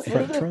the front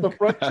trunk. The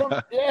front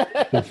trunk. Yeah.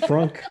 The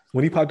frunk.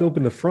 When he popped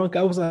open the frunk,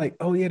 I was like,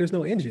 oh yeah, there's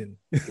no engine.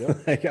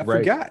 Yep. Like I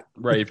forgot.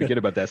 Right, you forget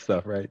about that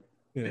stuff, right?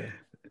 Yeah.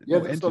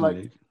 No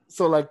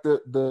so like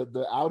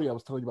the Audi I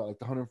was telling you about, like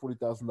the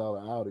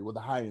 $140,000 Audi. Well, the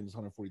high end is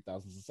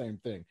 $140,000. It's the same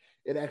thing.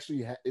 It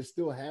actually it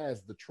still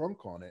has the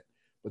trunk on it,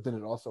 but then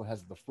it also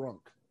has the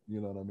frunk.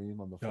 You know what I mean?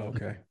 On the front. Oh,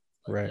 okay.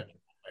 Like, right. Man.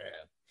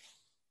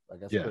 Like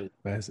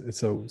that's it's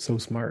so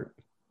smart,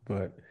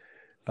 but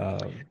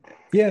I'm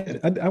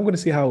going to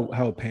see how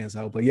it pans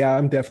out. But yeah,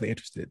 I'm definitely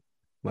interested.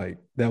 Like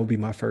that would be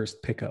my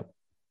first pickup.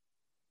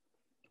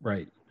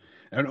 Right.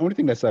 And the only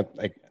thing that's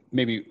like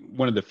maybe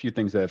one of the few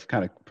things that have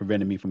kind of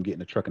prevented me from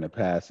getting a truck in the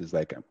past is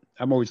like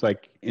I'm always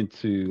like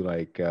into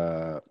like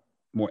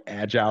more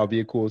agile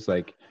vehicles.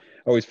 Like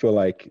I always feel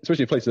like,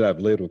 especially in places that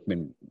I've lived, have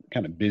been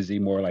kind of busy,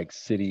 more like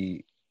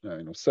city,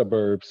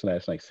 suburbs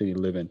 / like city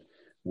living,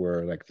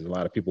 where like there's a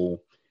lot of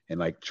people. And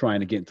like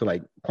trying to get into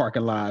like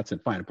parking lots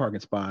and find a parking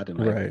spot and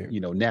like,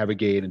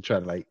 navigate and try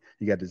to like,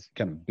 you got this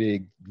kind of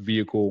big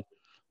vehicle,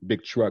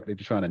 big truck that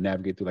you're trying to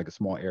navigate through like a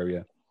small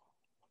area.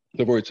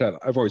 So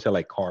I've always had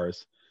like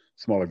cars,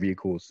 smaller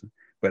vehicles,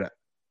 but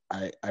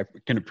I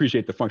can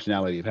appreciate the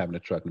functionality of having a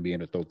truck and being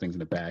able to throw things in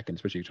the back, and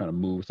especially trying to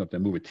move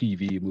something, move a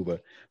TV, move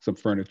some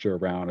furniture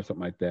around or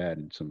something like that.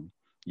 And some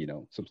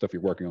stuff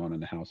you're working on in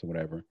the house or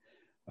whatever.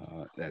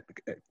 That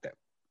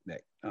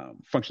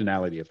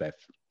functionality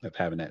of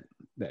having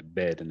that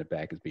bed in the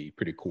back is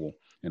pretty cool.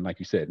 And like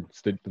you said,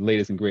 it's the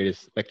latest and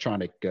greatest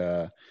electronic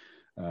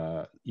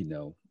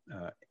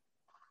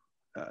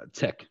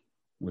tech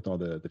with all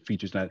the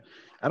features. And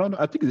I don't know,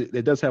 I think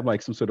it does have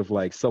like some sort of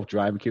like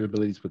self-driving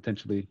capabilities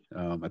potentially.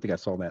 I think I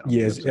saw that.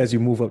 As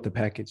you move up the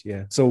package.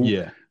 Yeah. So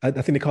I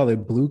think they call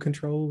it Blue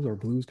Controls or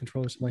Blues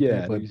Controls, something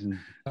like that.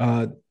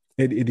 But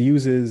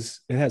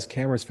it has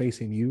cameras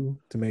facing you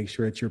to make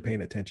sure that you're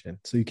paying attention,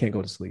 so you can't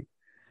go to sleep.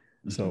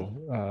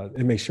 So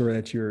it makes sure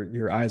that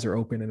your eyes are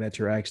open and that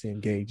you're actually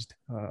engaged,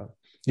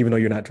 even though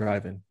you're not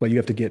driving. But you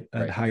have to get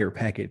a higher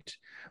package.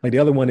 Like the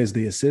other one is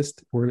the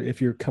assist, where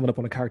if you're coming up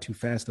on a car too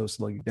fast, it'll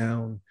slow you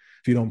down.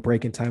 If you don't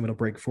brake in time, it'll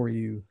brake for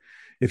you.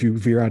 If you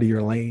veer out of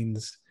your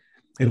lanes,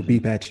 it'll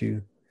beep at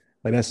you.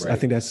 Like I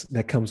think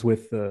that comes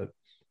with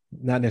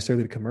not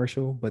necessarily the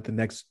commercial, but the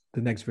next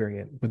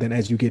variant. But then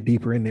as you get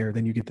deeper in there,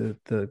 then you get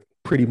the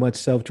pretty much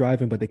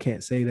self-driving, but they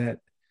can't say that.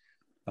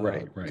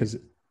 Right. Because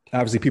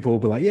obviously people will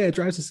be like, yeah, it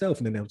drives itself.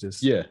 And then they'll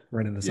just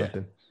run into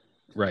something.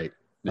 Right.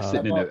 They're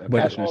sitting in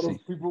passenger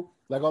seat.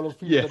 Like all those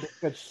people that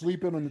catch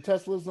sleeping on the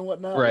Teslas and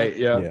whatnot. Right.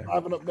 Like,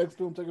 driving up next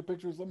to them, taking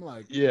pictures. I'm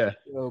like, be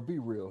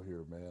real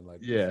here, man.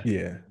 Like,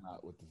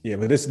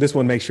 but this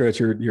one makes sure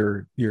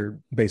that you're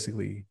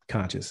basically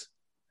conscious.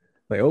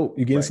 Like, oh,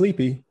 you're getting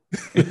sleepy.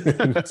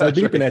 Start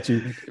beeping at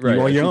you.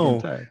 You're on your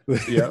own.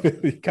 Yeah.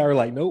 Car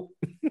like, nope.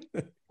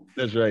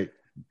 That's right.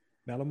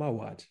 Not on my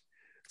watch.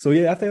 So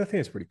I think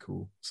it's pretty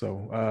cool.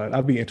 So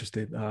I'll be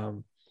interested.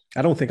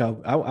 I don't think I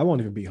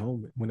won't even be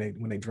home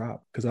when they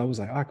drop, because I was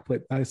like, I could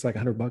put, it's like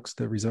 $100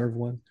 to reserve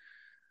one,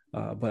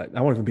 but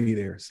I won't even be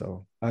there.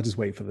 So I'll just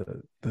wait for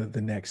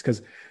the next,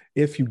 because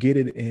if you get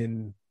it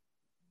in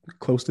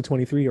close to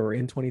 23 or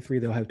in 23,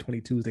 they'll have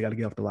 22s. They got to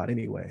get off the lot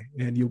anyway.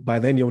 And by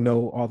then you'll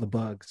know all the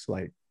bugs.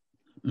 Like,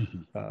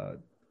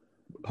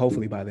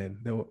 hopefully by then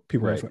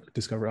people will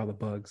discover all the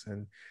bugs,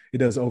 and it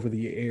does over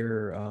the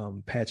air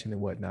patching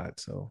and whatnot.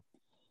 So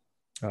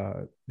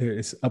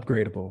it's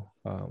upgradable.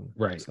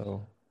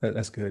 So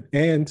that's good.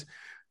 And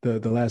the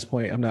last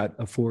point, I'm not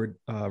a Ford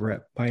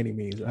rep by any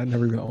means. I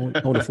never even owned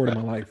a Ford in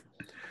my life.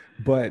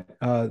 But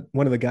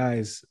one of the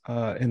guys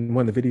in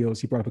one of the videos,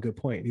 he brought up a good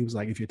point. He was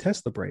like, if your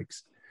Tesla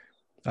breaks,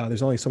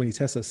 there's only so many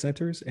Tesla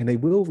centers, and they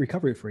will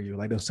recover it for you.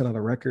 Like they'll send out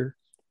a wrecker,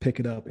 pick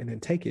it up, and then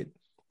take it.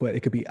 But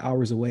it could be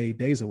hours away,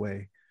 days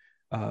away.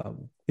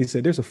 He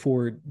said there's a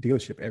Ford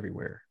dealership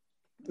everywhere.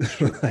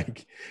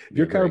 Like if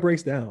your car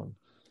breaks down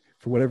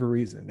for whatever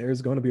reason,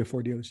 there's going to be a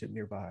Ford dealership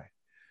nearby.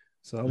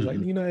 So I was like,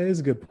 it is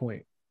a good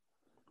point.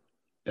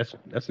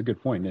 That's a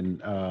good point. And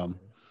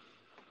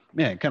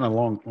man, kind of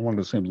along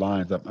the same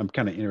lines, I'm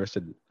kind of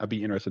interested. I'd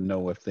be interested to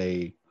know if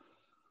they,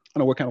 I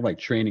don't know what kind of like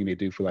training they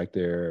do for like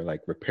their like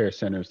repair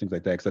centers, things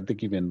like that. Because I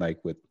think even like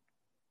with,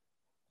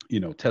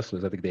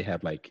 Teslas, I think they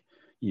have like,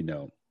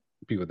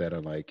 people that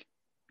are like,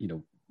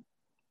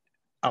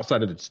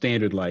 outside of the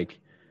standard like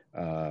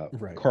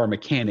car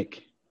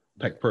mechanic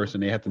type person.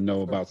 They have to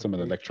know about some of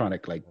the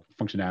electronic like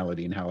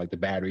functionality and how like the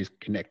batteries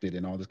connected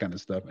and all this kind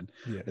of stuff. And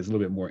it's a little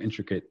bit more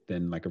intricate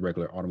than like a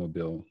regular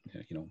automobile.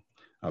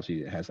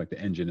 Obviously it has like the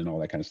engine and all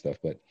that kind of stuff,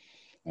 but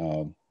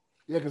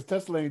because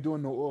Tesla ain't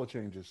doing no oil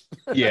changes.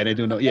 They're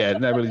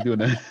not really doing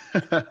that.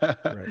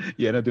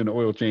 Not doing the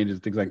oil changes,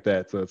 things like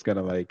that. So it's kind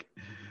of like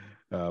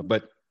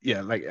but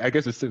like I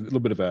guess it's a little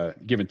bit of a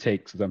give and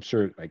take, because I'm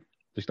sure like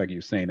just like you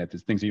were saying, that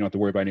there's things that you don't have to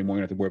worry about anymore.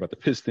 You don't have to worry about the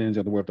pistons,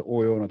 you don't have to worry about the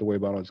oil, you don't have to worry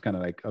about all this kind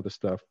of like other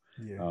stuff.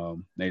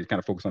 They just kind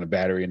of focus on the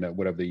battery and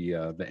whatever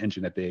the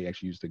engine that they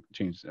actually use to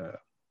change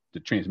the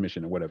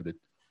transmission or whatever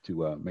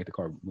to make the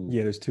car move.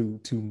 There's two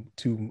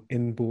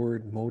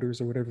inboard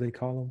motors or whatever they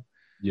call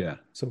them.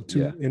 So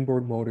two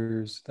inboard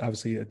motors,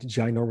 obviously a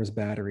ginormous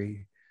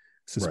battery,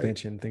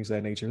 suspension, things of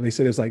that nature. They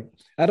said it's like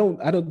I don't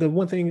the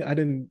one thing I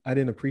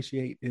didn't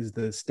appreciate is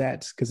the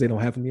stats, because they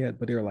don't have them yet,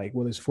 but they're like,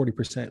 well, there's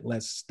 40%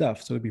 less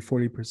stuff, so it'd be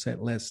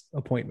 40% less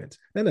appointments.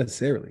 Not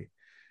necessarily.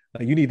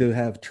 You need to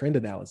have trend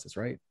analysis,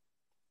 right?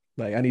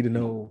 Like I need to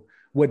know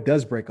what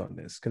does break on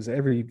this, because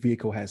every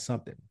vehicle has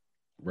something,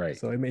 right?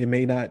 So it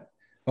may not,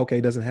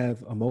 it doesn't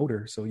have a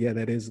motor, so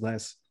that is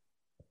less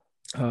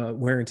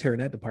wear and tear in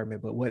that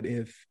department. But what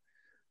if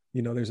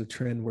there's a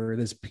trend where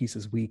this piece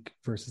is weak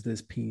versus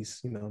this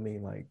piece,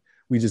 like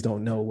we just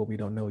don't know what we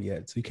don't know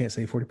yet. So you can't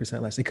say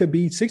 40% less. It could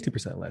be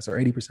 60% less or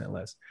 80%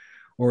 less,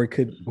 or it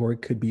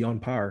could be on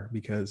par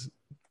because,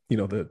 I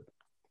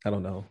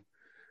don't know,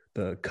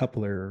 the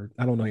coupler,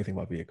 I don't know anything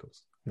about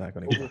vehicles. I'm not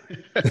going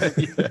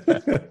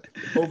to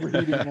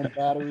overheating on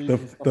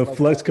batteries. The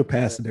flux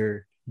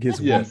capacitor gets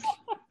weak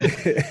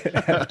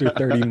after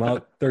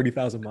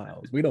 30,000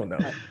 miles. We don't know.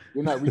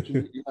 You're not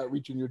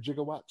reaching your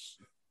gigawatts.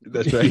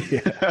 That's right.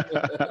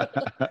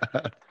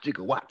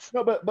 Gigawatts.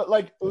 No, but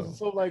like,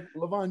 so like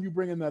Levon, you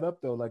bringing that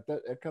up though, like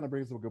that kind of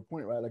brings up a good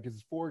point, right? Like,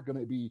 is Ford going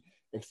to be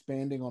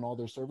expanding on all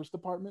their service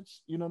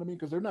departments? You know what I mean?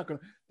 Because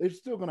they're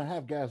still going to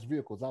have gas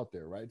vehicles out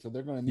there, right? So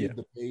they're going to need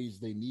the bays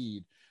they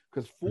need,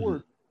 because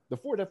Ford, the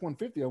Ford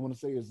F-150, I want to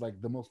say, is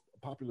like the most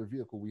popular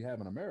vehicle we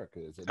have in America.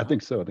 Is it? I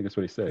think so. I think that's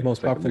what he said. The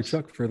most popular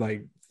truck for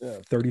like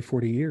 30,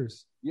 40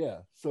 years. Yeah.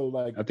 So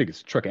like, I think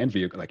it's truck and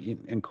vehicle, like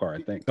in car,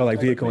 I think. Oh,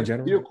 like vehicle in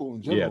general? Vehicle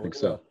in general. Yeah, I think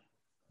so.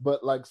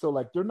 But like, so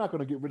like, they're not going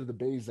to get rid of the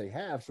bays they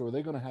have. So are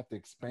they going to have to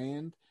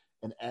expand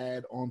and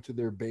add onto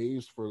their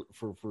bays for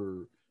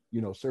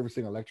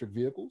servicing electric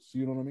vehicles?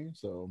 You know what I mean?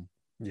 So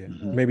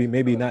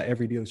maybe not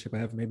every dealership I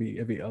have, maybe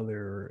every other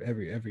or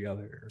every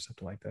other or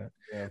something like that.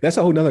 That's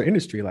a whole nother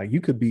industry. Like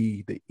you could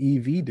be the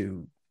EV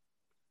dude,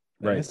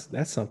 right?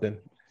 That's something.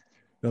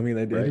 I mean,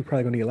 they're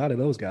probably gonna need a lot of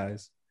those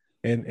guys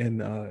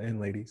and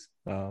ladies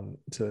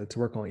to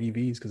work on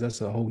EVs, because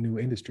that's a whole new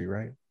industry,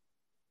 right?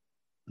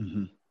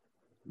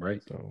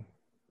 Right. So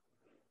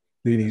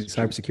do you need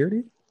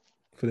cybersecurity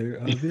for their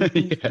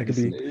vehicles? That could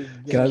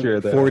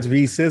be Ford's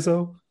v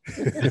Sizzo.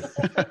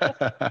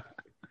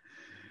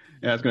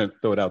 Yeah, I was going to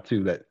throw it out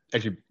too, that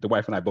actually the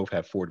wife and I both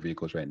have Ford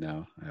vehicles right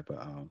now. I have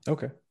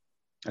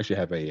actually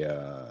have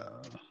a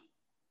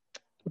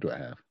what do I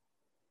have?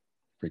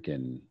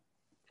 Freaking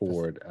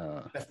Ford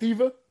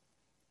Estiva?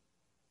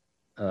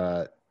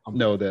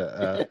 No,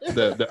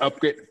 the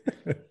upgrade.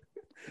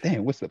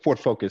 Damn, what's the Ford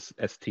Focus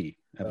ST?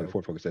 I have a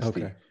Ford Focus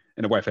ST.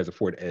 And the wife has a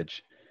Ford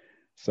Edge.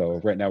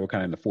 So right now we're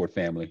kind of in the Ford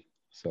family.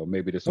 So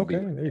maybe this will be,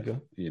 there you go.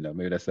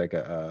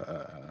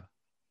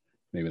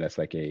 Maybe that's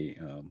like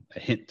a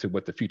hint to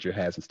what the future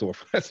has in store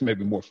for us.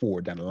 Maybe more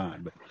Ford down the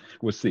line, but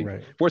we'll see.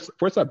 Right.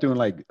 Ford stopped doing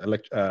like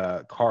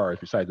cars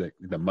besides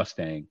the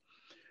Mustang,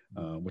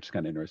 which is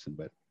kind of interesting.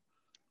 But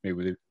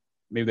maybe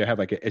they have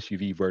like an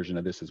SUV version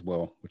of this as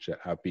well, which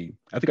I think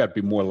I'd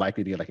be more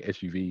likely to get like an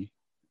SUV.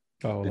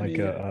 Oh, like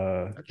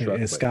a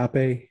truck,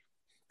 Escape.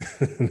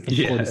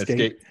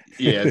 Escape.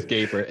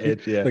 Escape or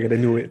Edge. Yeah. Look at the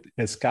new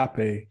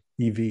Escape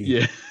EV.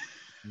 Yeah.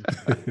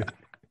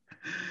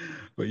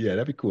 But yeah,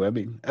 that'd be cool. I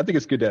mean, I think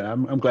it's good that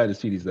I'm glad to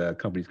see these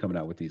companies coming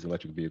out with these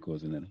electric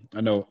vehicles, and then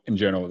I know in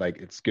general, like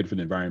it's good for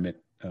the environment.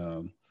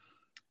 Uh,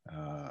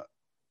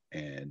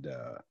 and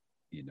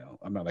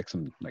I'm not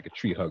like a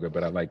tree hugger,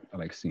 but I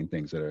like seeing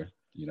things that are,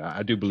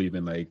 I do believe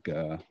in like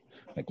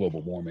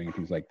global warming and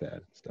things like that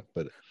and stuff.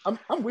 But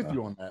I'm with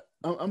you on that.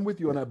 I'm with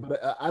you on that,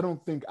 but I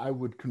don't think I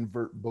would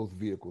convert both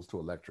vehicles to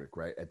electric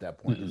right at that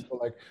point.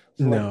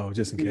 No,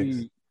 just in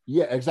case.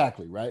 Yeah,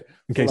 exactly. Right.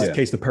 In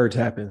case the purge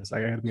happens,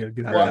 I gotta be a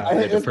good.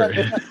 It's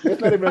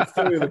not even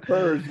necessarily the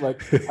purge.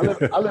 Like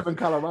I live in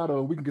Colorado,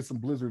 and we can get some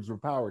blizzards where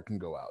power can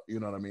go out. You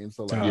know what I mean?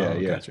 So like,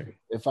 gotcha.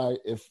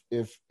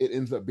 If it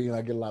ends up being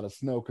I get a lot of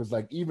snow, because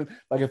like even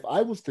like if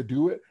I was to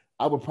do it,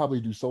 I would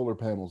probably do solar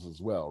panels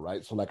as well,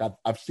 right? So like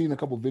I've seen a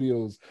couple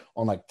videos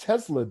on like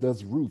Tesla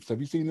does roofs. Have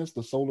you seen this?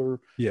 The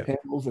solar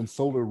panels and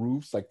solar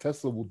roofs. Like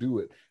Tesla will do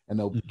it, and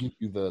they'll give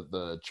you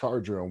the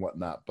charger and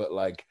whatnot. But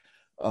like,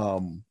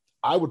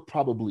 I would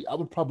probably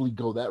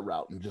go that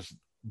route and just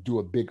do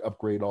a big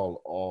upgrade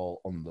all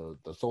on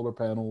the solar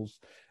panels,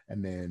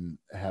 and then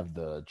have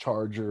the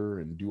charger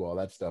and do all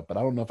that stuff. But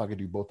I don't know if I could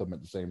do both of them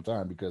at the same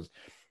time, because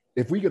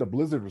if we get a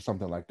blizzard or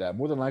something like that,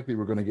 more than likely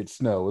we're going to get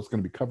snow. It's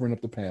going to be covering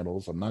up the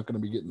panels. I'm not going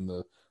to be getting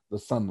the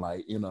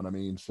sunlight. You know what I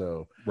mean?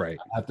 So right,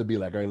 I have to be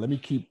like, all right, let me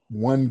keep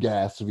one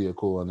gas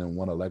vehicle and then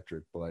one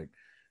electric. But like,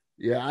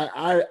 yeah,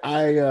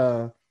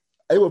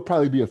 it would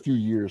probably be a few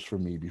years for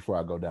me before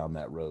I go down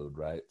that road,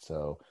 right?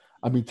 So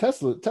I mean,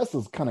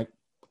 Tesla's kind of,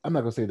 I'm not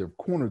gonna say they've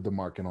cornered the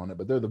market on it,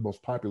 but they're the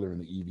most popular in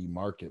the EV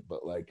market.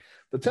 But like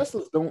the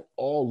Teslas don't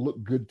all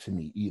look good to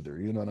me either.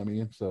 You know what I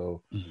mean?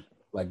 So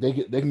like they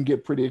can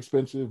get pretty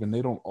expensive, and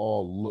they don't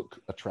all look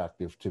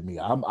attractive to me.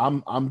 I'm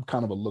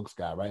kind of a looks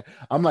guy, right?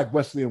 I'm like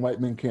Wesley and White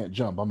Men Can't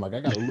Jump. I'm like,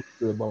 I gotta look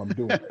good while I'm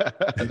doing it.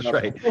 That's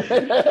right.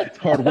 It's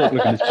hard work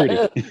looking this pretty.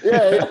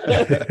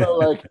 yeah. So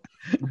like,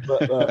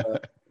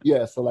 but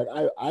so like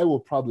I will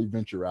probably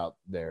venture out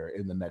there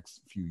in the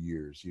next few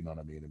years, you know what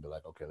I mean, and be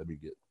like, okay, let me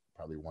get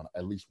probably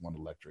at least one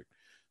electric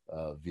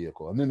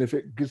vehicle. And then if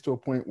it gets to a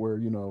point where,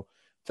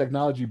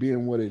 technology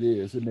being what it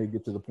is, it may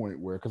get to the point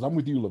where, because I'm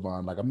with you,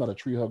 Levon, like I'm not a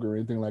tree hugger or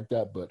anything like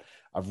that, but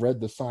I've read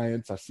the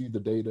science, I see the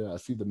data, I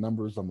see the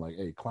numbers. I'm like,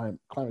 hey, climate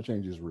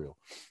change is real,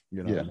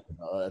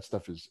 that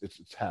stuff is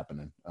it's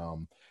happening.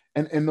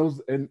 And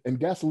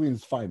gasoline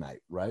is finite,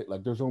 right?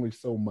 Like there's only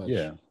so much,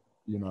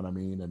 you know what I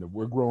mean? And if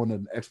we're growing at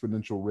an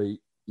exponential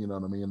rate, you know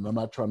what I mean? And I'm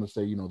not trying to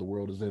say, the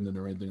world is ending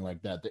or anything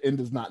like that. The end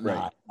is not right.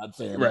 not. I'm not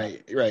saying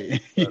right.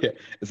 Yeah.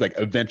 It's like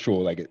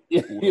eventual, like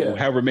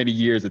however many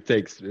years it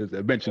takes,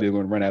 eventually they're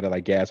going to run out of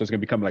like gas. So it's going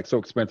to become like so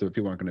expensive that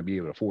people aren't going to be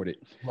able to afford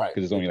it. Right.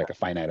 Because it's only like a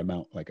finite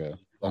amount. Like we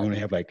only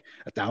have like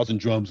 1,000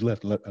 drums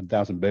left,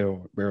 1,000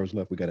 barrels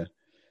left.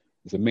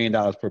 It's $1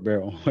 million per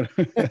barrel.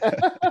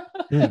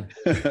 Yeah.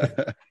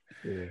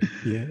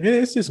 And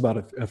it's just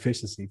about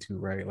efficiency too,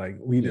 right? Like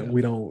we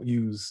don't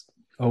use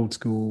old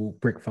school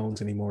brick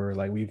phones anymore.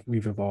 Like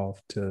we've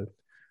evolved to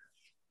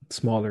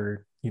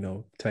smaller,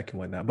 tech and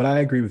whatnot. But I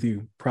agree with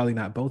you. Probably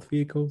not both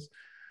vehicles.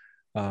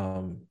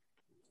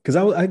 Because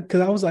I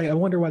was like, I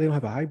wonder why they don't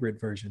have a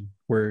hybrid version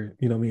where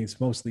it's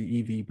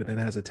mostly EV, but then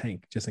it has a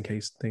tank just in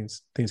case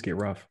things get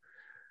rough.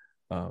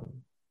 But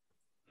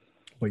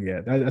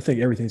yeah, I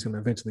think everything's going to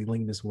eventually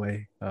lean this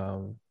way.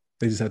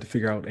 They just have to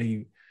figure out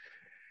a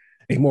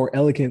more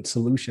elegant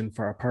solution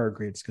for our power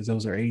grids, because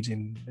those are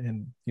aging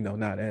and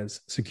not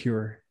as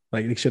secure.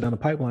 Like they shut down the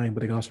pipeline,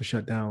 but they can also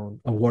shut down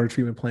a water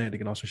treatment plant. They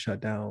can also shut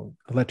down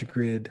electric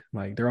grid.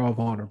 Like they're all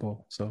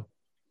vulnerable. So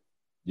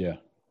yeah,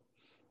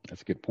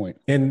 that's a good point.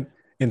 And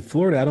in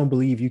Florida, I don't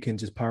believe you can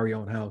just power your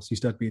own house. You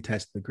still have to be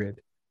attached to the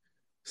grid.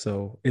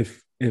 So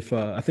if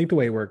I think the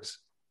way it works,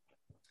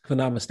 if I'm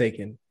not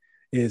mistaken,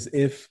 is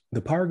if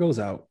the power goes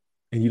out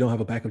and you don't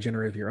have a backup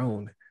generator of your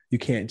own, you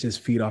can't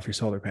just feed off your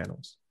solar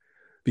panels,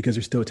 because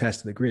you're still attached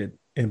to the grid.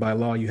 And by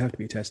law, you have to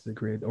be attached to the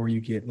grid, or you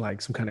get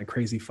like some kind of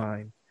crazy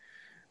fine.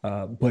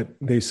 But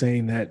they're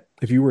saying that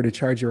if you were to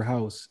charge your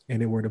house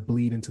and it were to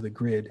bleed into the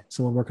grid,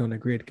 someone working on the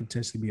grid could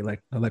potentially be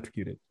like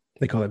electrocuted.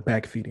 They call it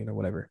backfeeding or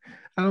whatever.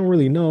 I don't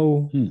really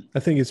know. I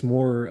think it's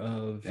more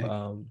of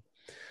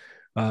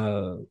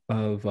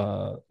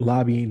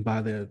lobbying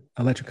by the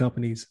electric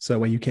companies, so that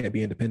way you can't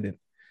be independent.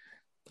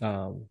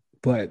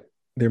 But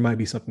there might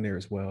be something there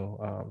as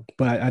well.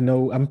 But I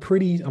know I'm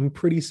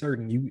pretty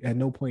certain you at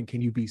no point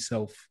can you be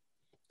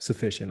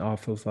self-sufficient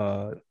off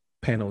of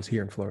panels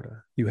here in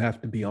Florida. You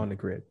have to be on the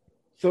grid.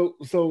 So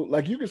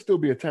like you can still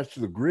be attached to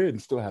the grid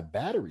and still have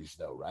batteries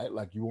though, right?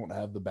 Like you won't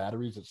have the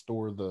batteries that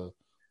store the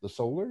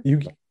solar.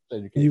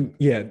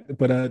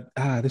 But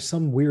there's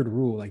some weird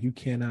rule, like you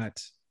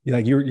cannot,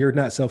 like you're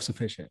not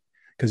self-sufficient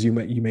because you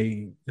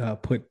may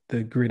put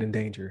the grid in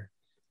danger.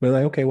 But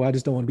like, okay, well, I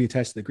just don't want to be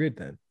attached to the grid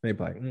then. They'd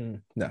be like,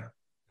 nah.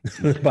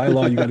 By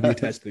law, you got to be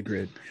attached to the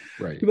grid.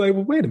 Right. You're like,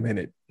 well, wait a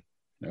minute.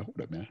 No, hold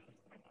up, man.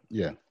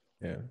 Yeah.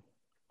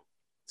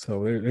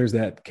 So there's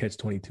that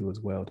catch-22 as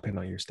well, depending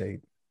on your state.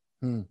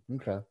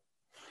 Okay.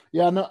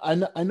 Yeah, I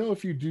know.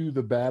 If you do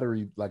the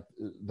battery, like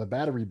the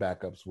battery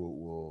backups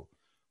will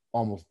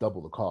almost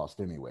double the cost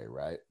anyway,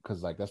 right?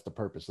 Because like that's the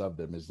purpose of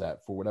them, is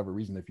that for whatever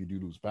reason, if you do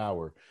lose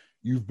power,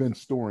 you've been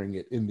storing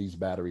it in these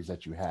batteries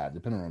that you have,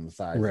 depending on the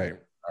size Right.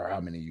 or how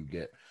many you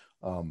get.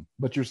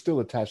 But you're still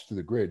attached to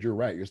the grid. You're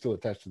right. You're still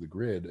attached to the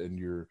grid, and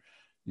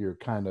you're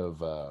kind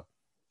of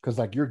because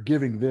like you're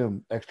giving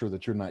them extra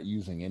that you're not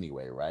using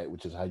anyway, right?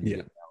 Which is how you get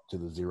down to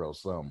the zero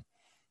sum.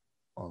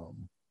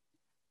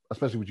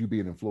 Especially with you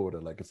being in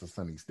Florida, like it's a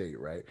sunny state,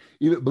 right?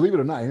 Even believe it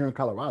or not, here in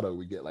Colorado,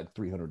 we get like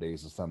 300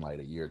 days of sunlight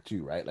a year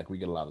too, right? Like we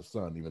get a lot of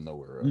sun, even though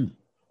we're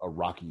a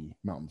rocky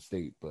mountain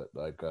state. But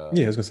like, I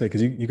was gonna say,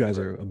 because you guys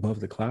are above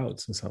the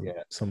clouds in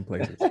some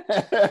places.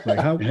 Like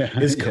how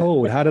it's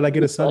cold. How did I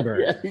get a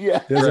sunburn?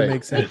 Doesn't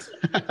make sense.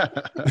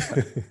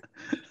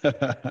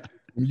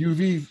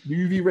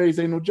 UV rays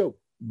ain't no joke.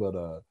 But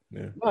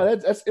no,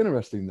 that's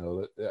interesting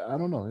though. I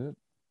don't know.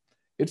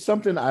 It's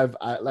something like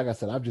I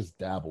said, I've just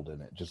dabbled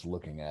in it, just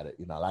looking at it.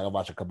 You know, like I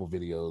watch a couple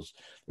videos.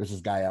 There's this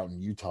guy out in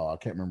Utah. I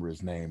can't remember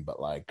his name, but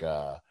like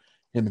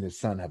him and his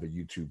son have a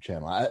YouTube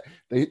channel.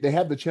 They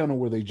have the channel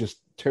where they just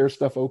tear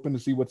stuff open to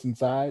see what's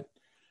inside.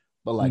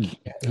 But like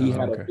he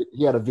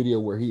had a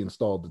video where he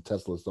installed the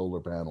Tesla solar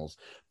panels.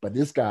 But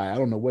this guy, I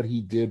don't know what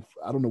he did.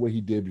 I don't know what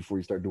he did before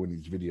he started doing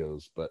these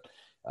videos. But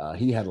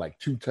he had like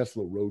 2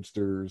 Tesla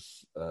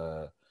Roadsters.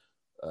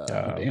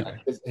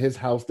 His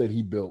house that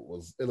he built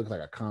it looked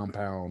like a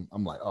compound.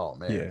 I'm like, oh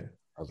man. Yeah.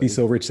 He's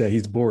so rich that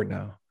he's bored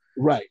now.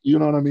 Right. You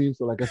know what I mean?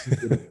 So like I see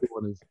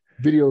doing his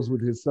videos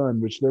with his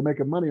son, which they're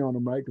making money on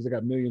them, right? Because they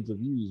got millions of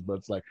views. But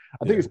it's like,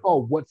 I think it's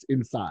called What's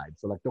Inside.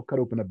 So like they'll cut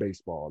open a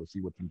baseball to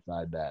see what's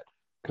inside that,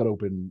 cut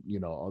open,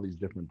 you know, all these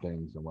different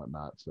things and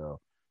whatnot.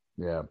 So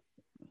yeah.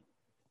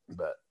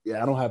 But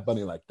yeah, I don't have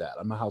money like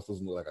that. My house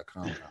doesn't look like a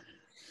compound.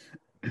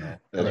 You know,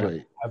 that's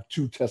right. I have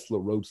 2 Tesla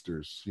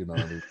Roadsters, you know.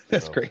 What I mean?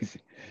 That's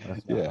crazy.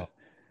 That's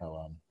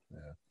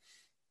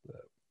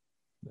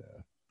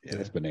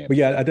that's bananas. But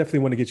yeah, I definitely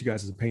want to get you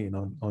guys' opinion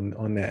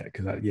on that,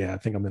 because I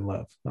think I'm in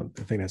love. I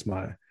think that's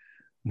my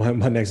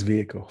next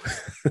vehicle.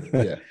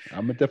 Yeah,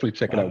 I'm gonna definitely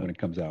check it out when it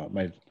comes out.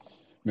 Might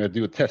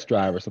do a test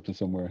drive or something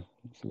somewhere.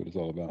 See what it's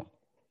all about.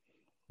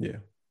 Yeah,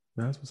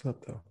 that's what's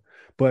up though.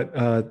 But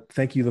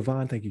thank you,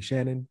 Levon. Thank you,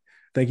 Shannon.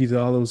 Thank you to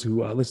all those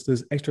who listen to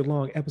this extra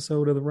long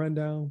episode of The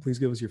Rundown. Please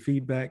give us your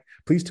feedback.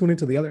 Please tune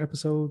into the other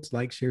episodes.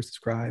 Like, share,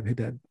 subscribe, hit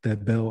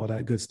that bell, all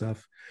that good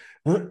stuff.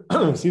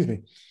 Excuse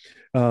me.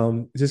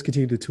 Just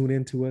continue to tune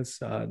in to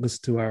us,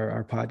 listen to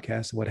our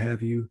podcast and what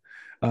have you.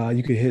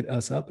 You can hit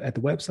us up at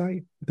the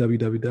website,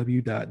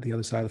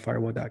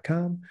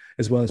 www.theothersideofthefirewall.com,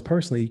 as well as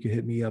personally, you can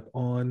hit me up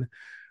on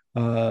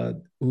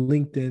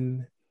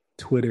LinkedIn,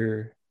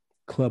 Twitter,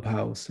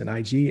 Clubhouse, and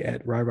IG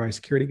at RY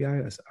Security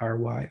Guy. That's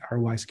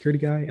RY Security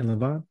Guy. And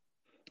Levon?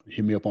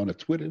 Hit me up on the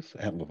Twitters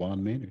at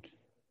Levon Maynard.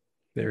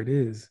 There it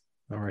is.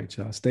 All right,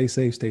 y'all. Stay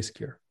safe, stay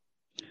secure.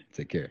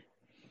 Take care.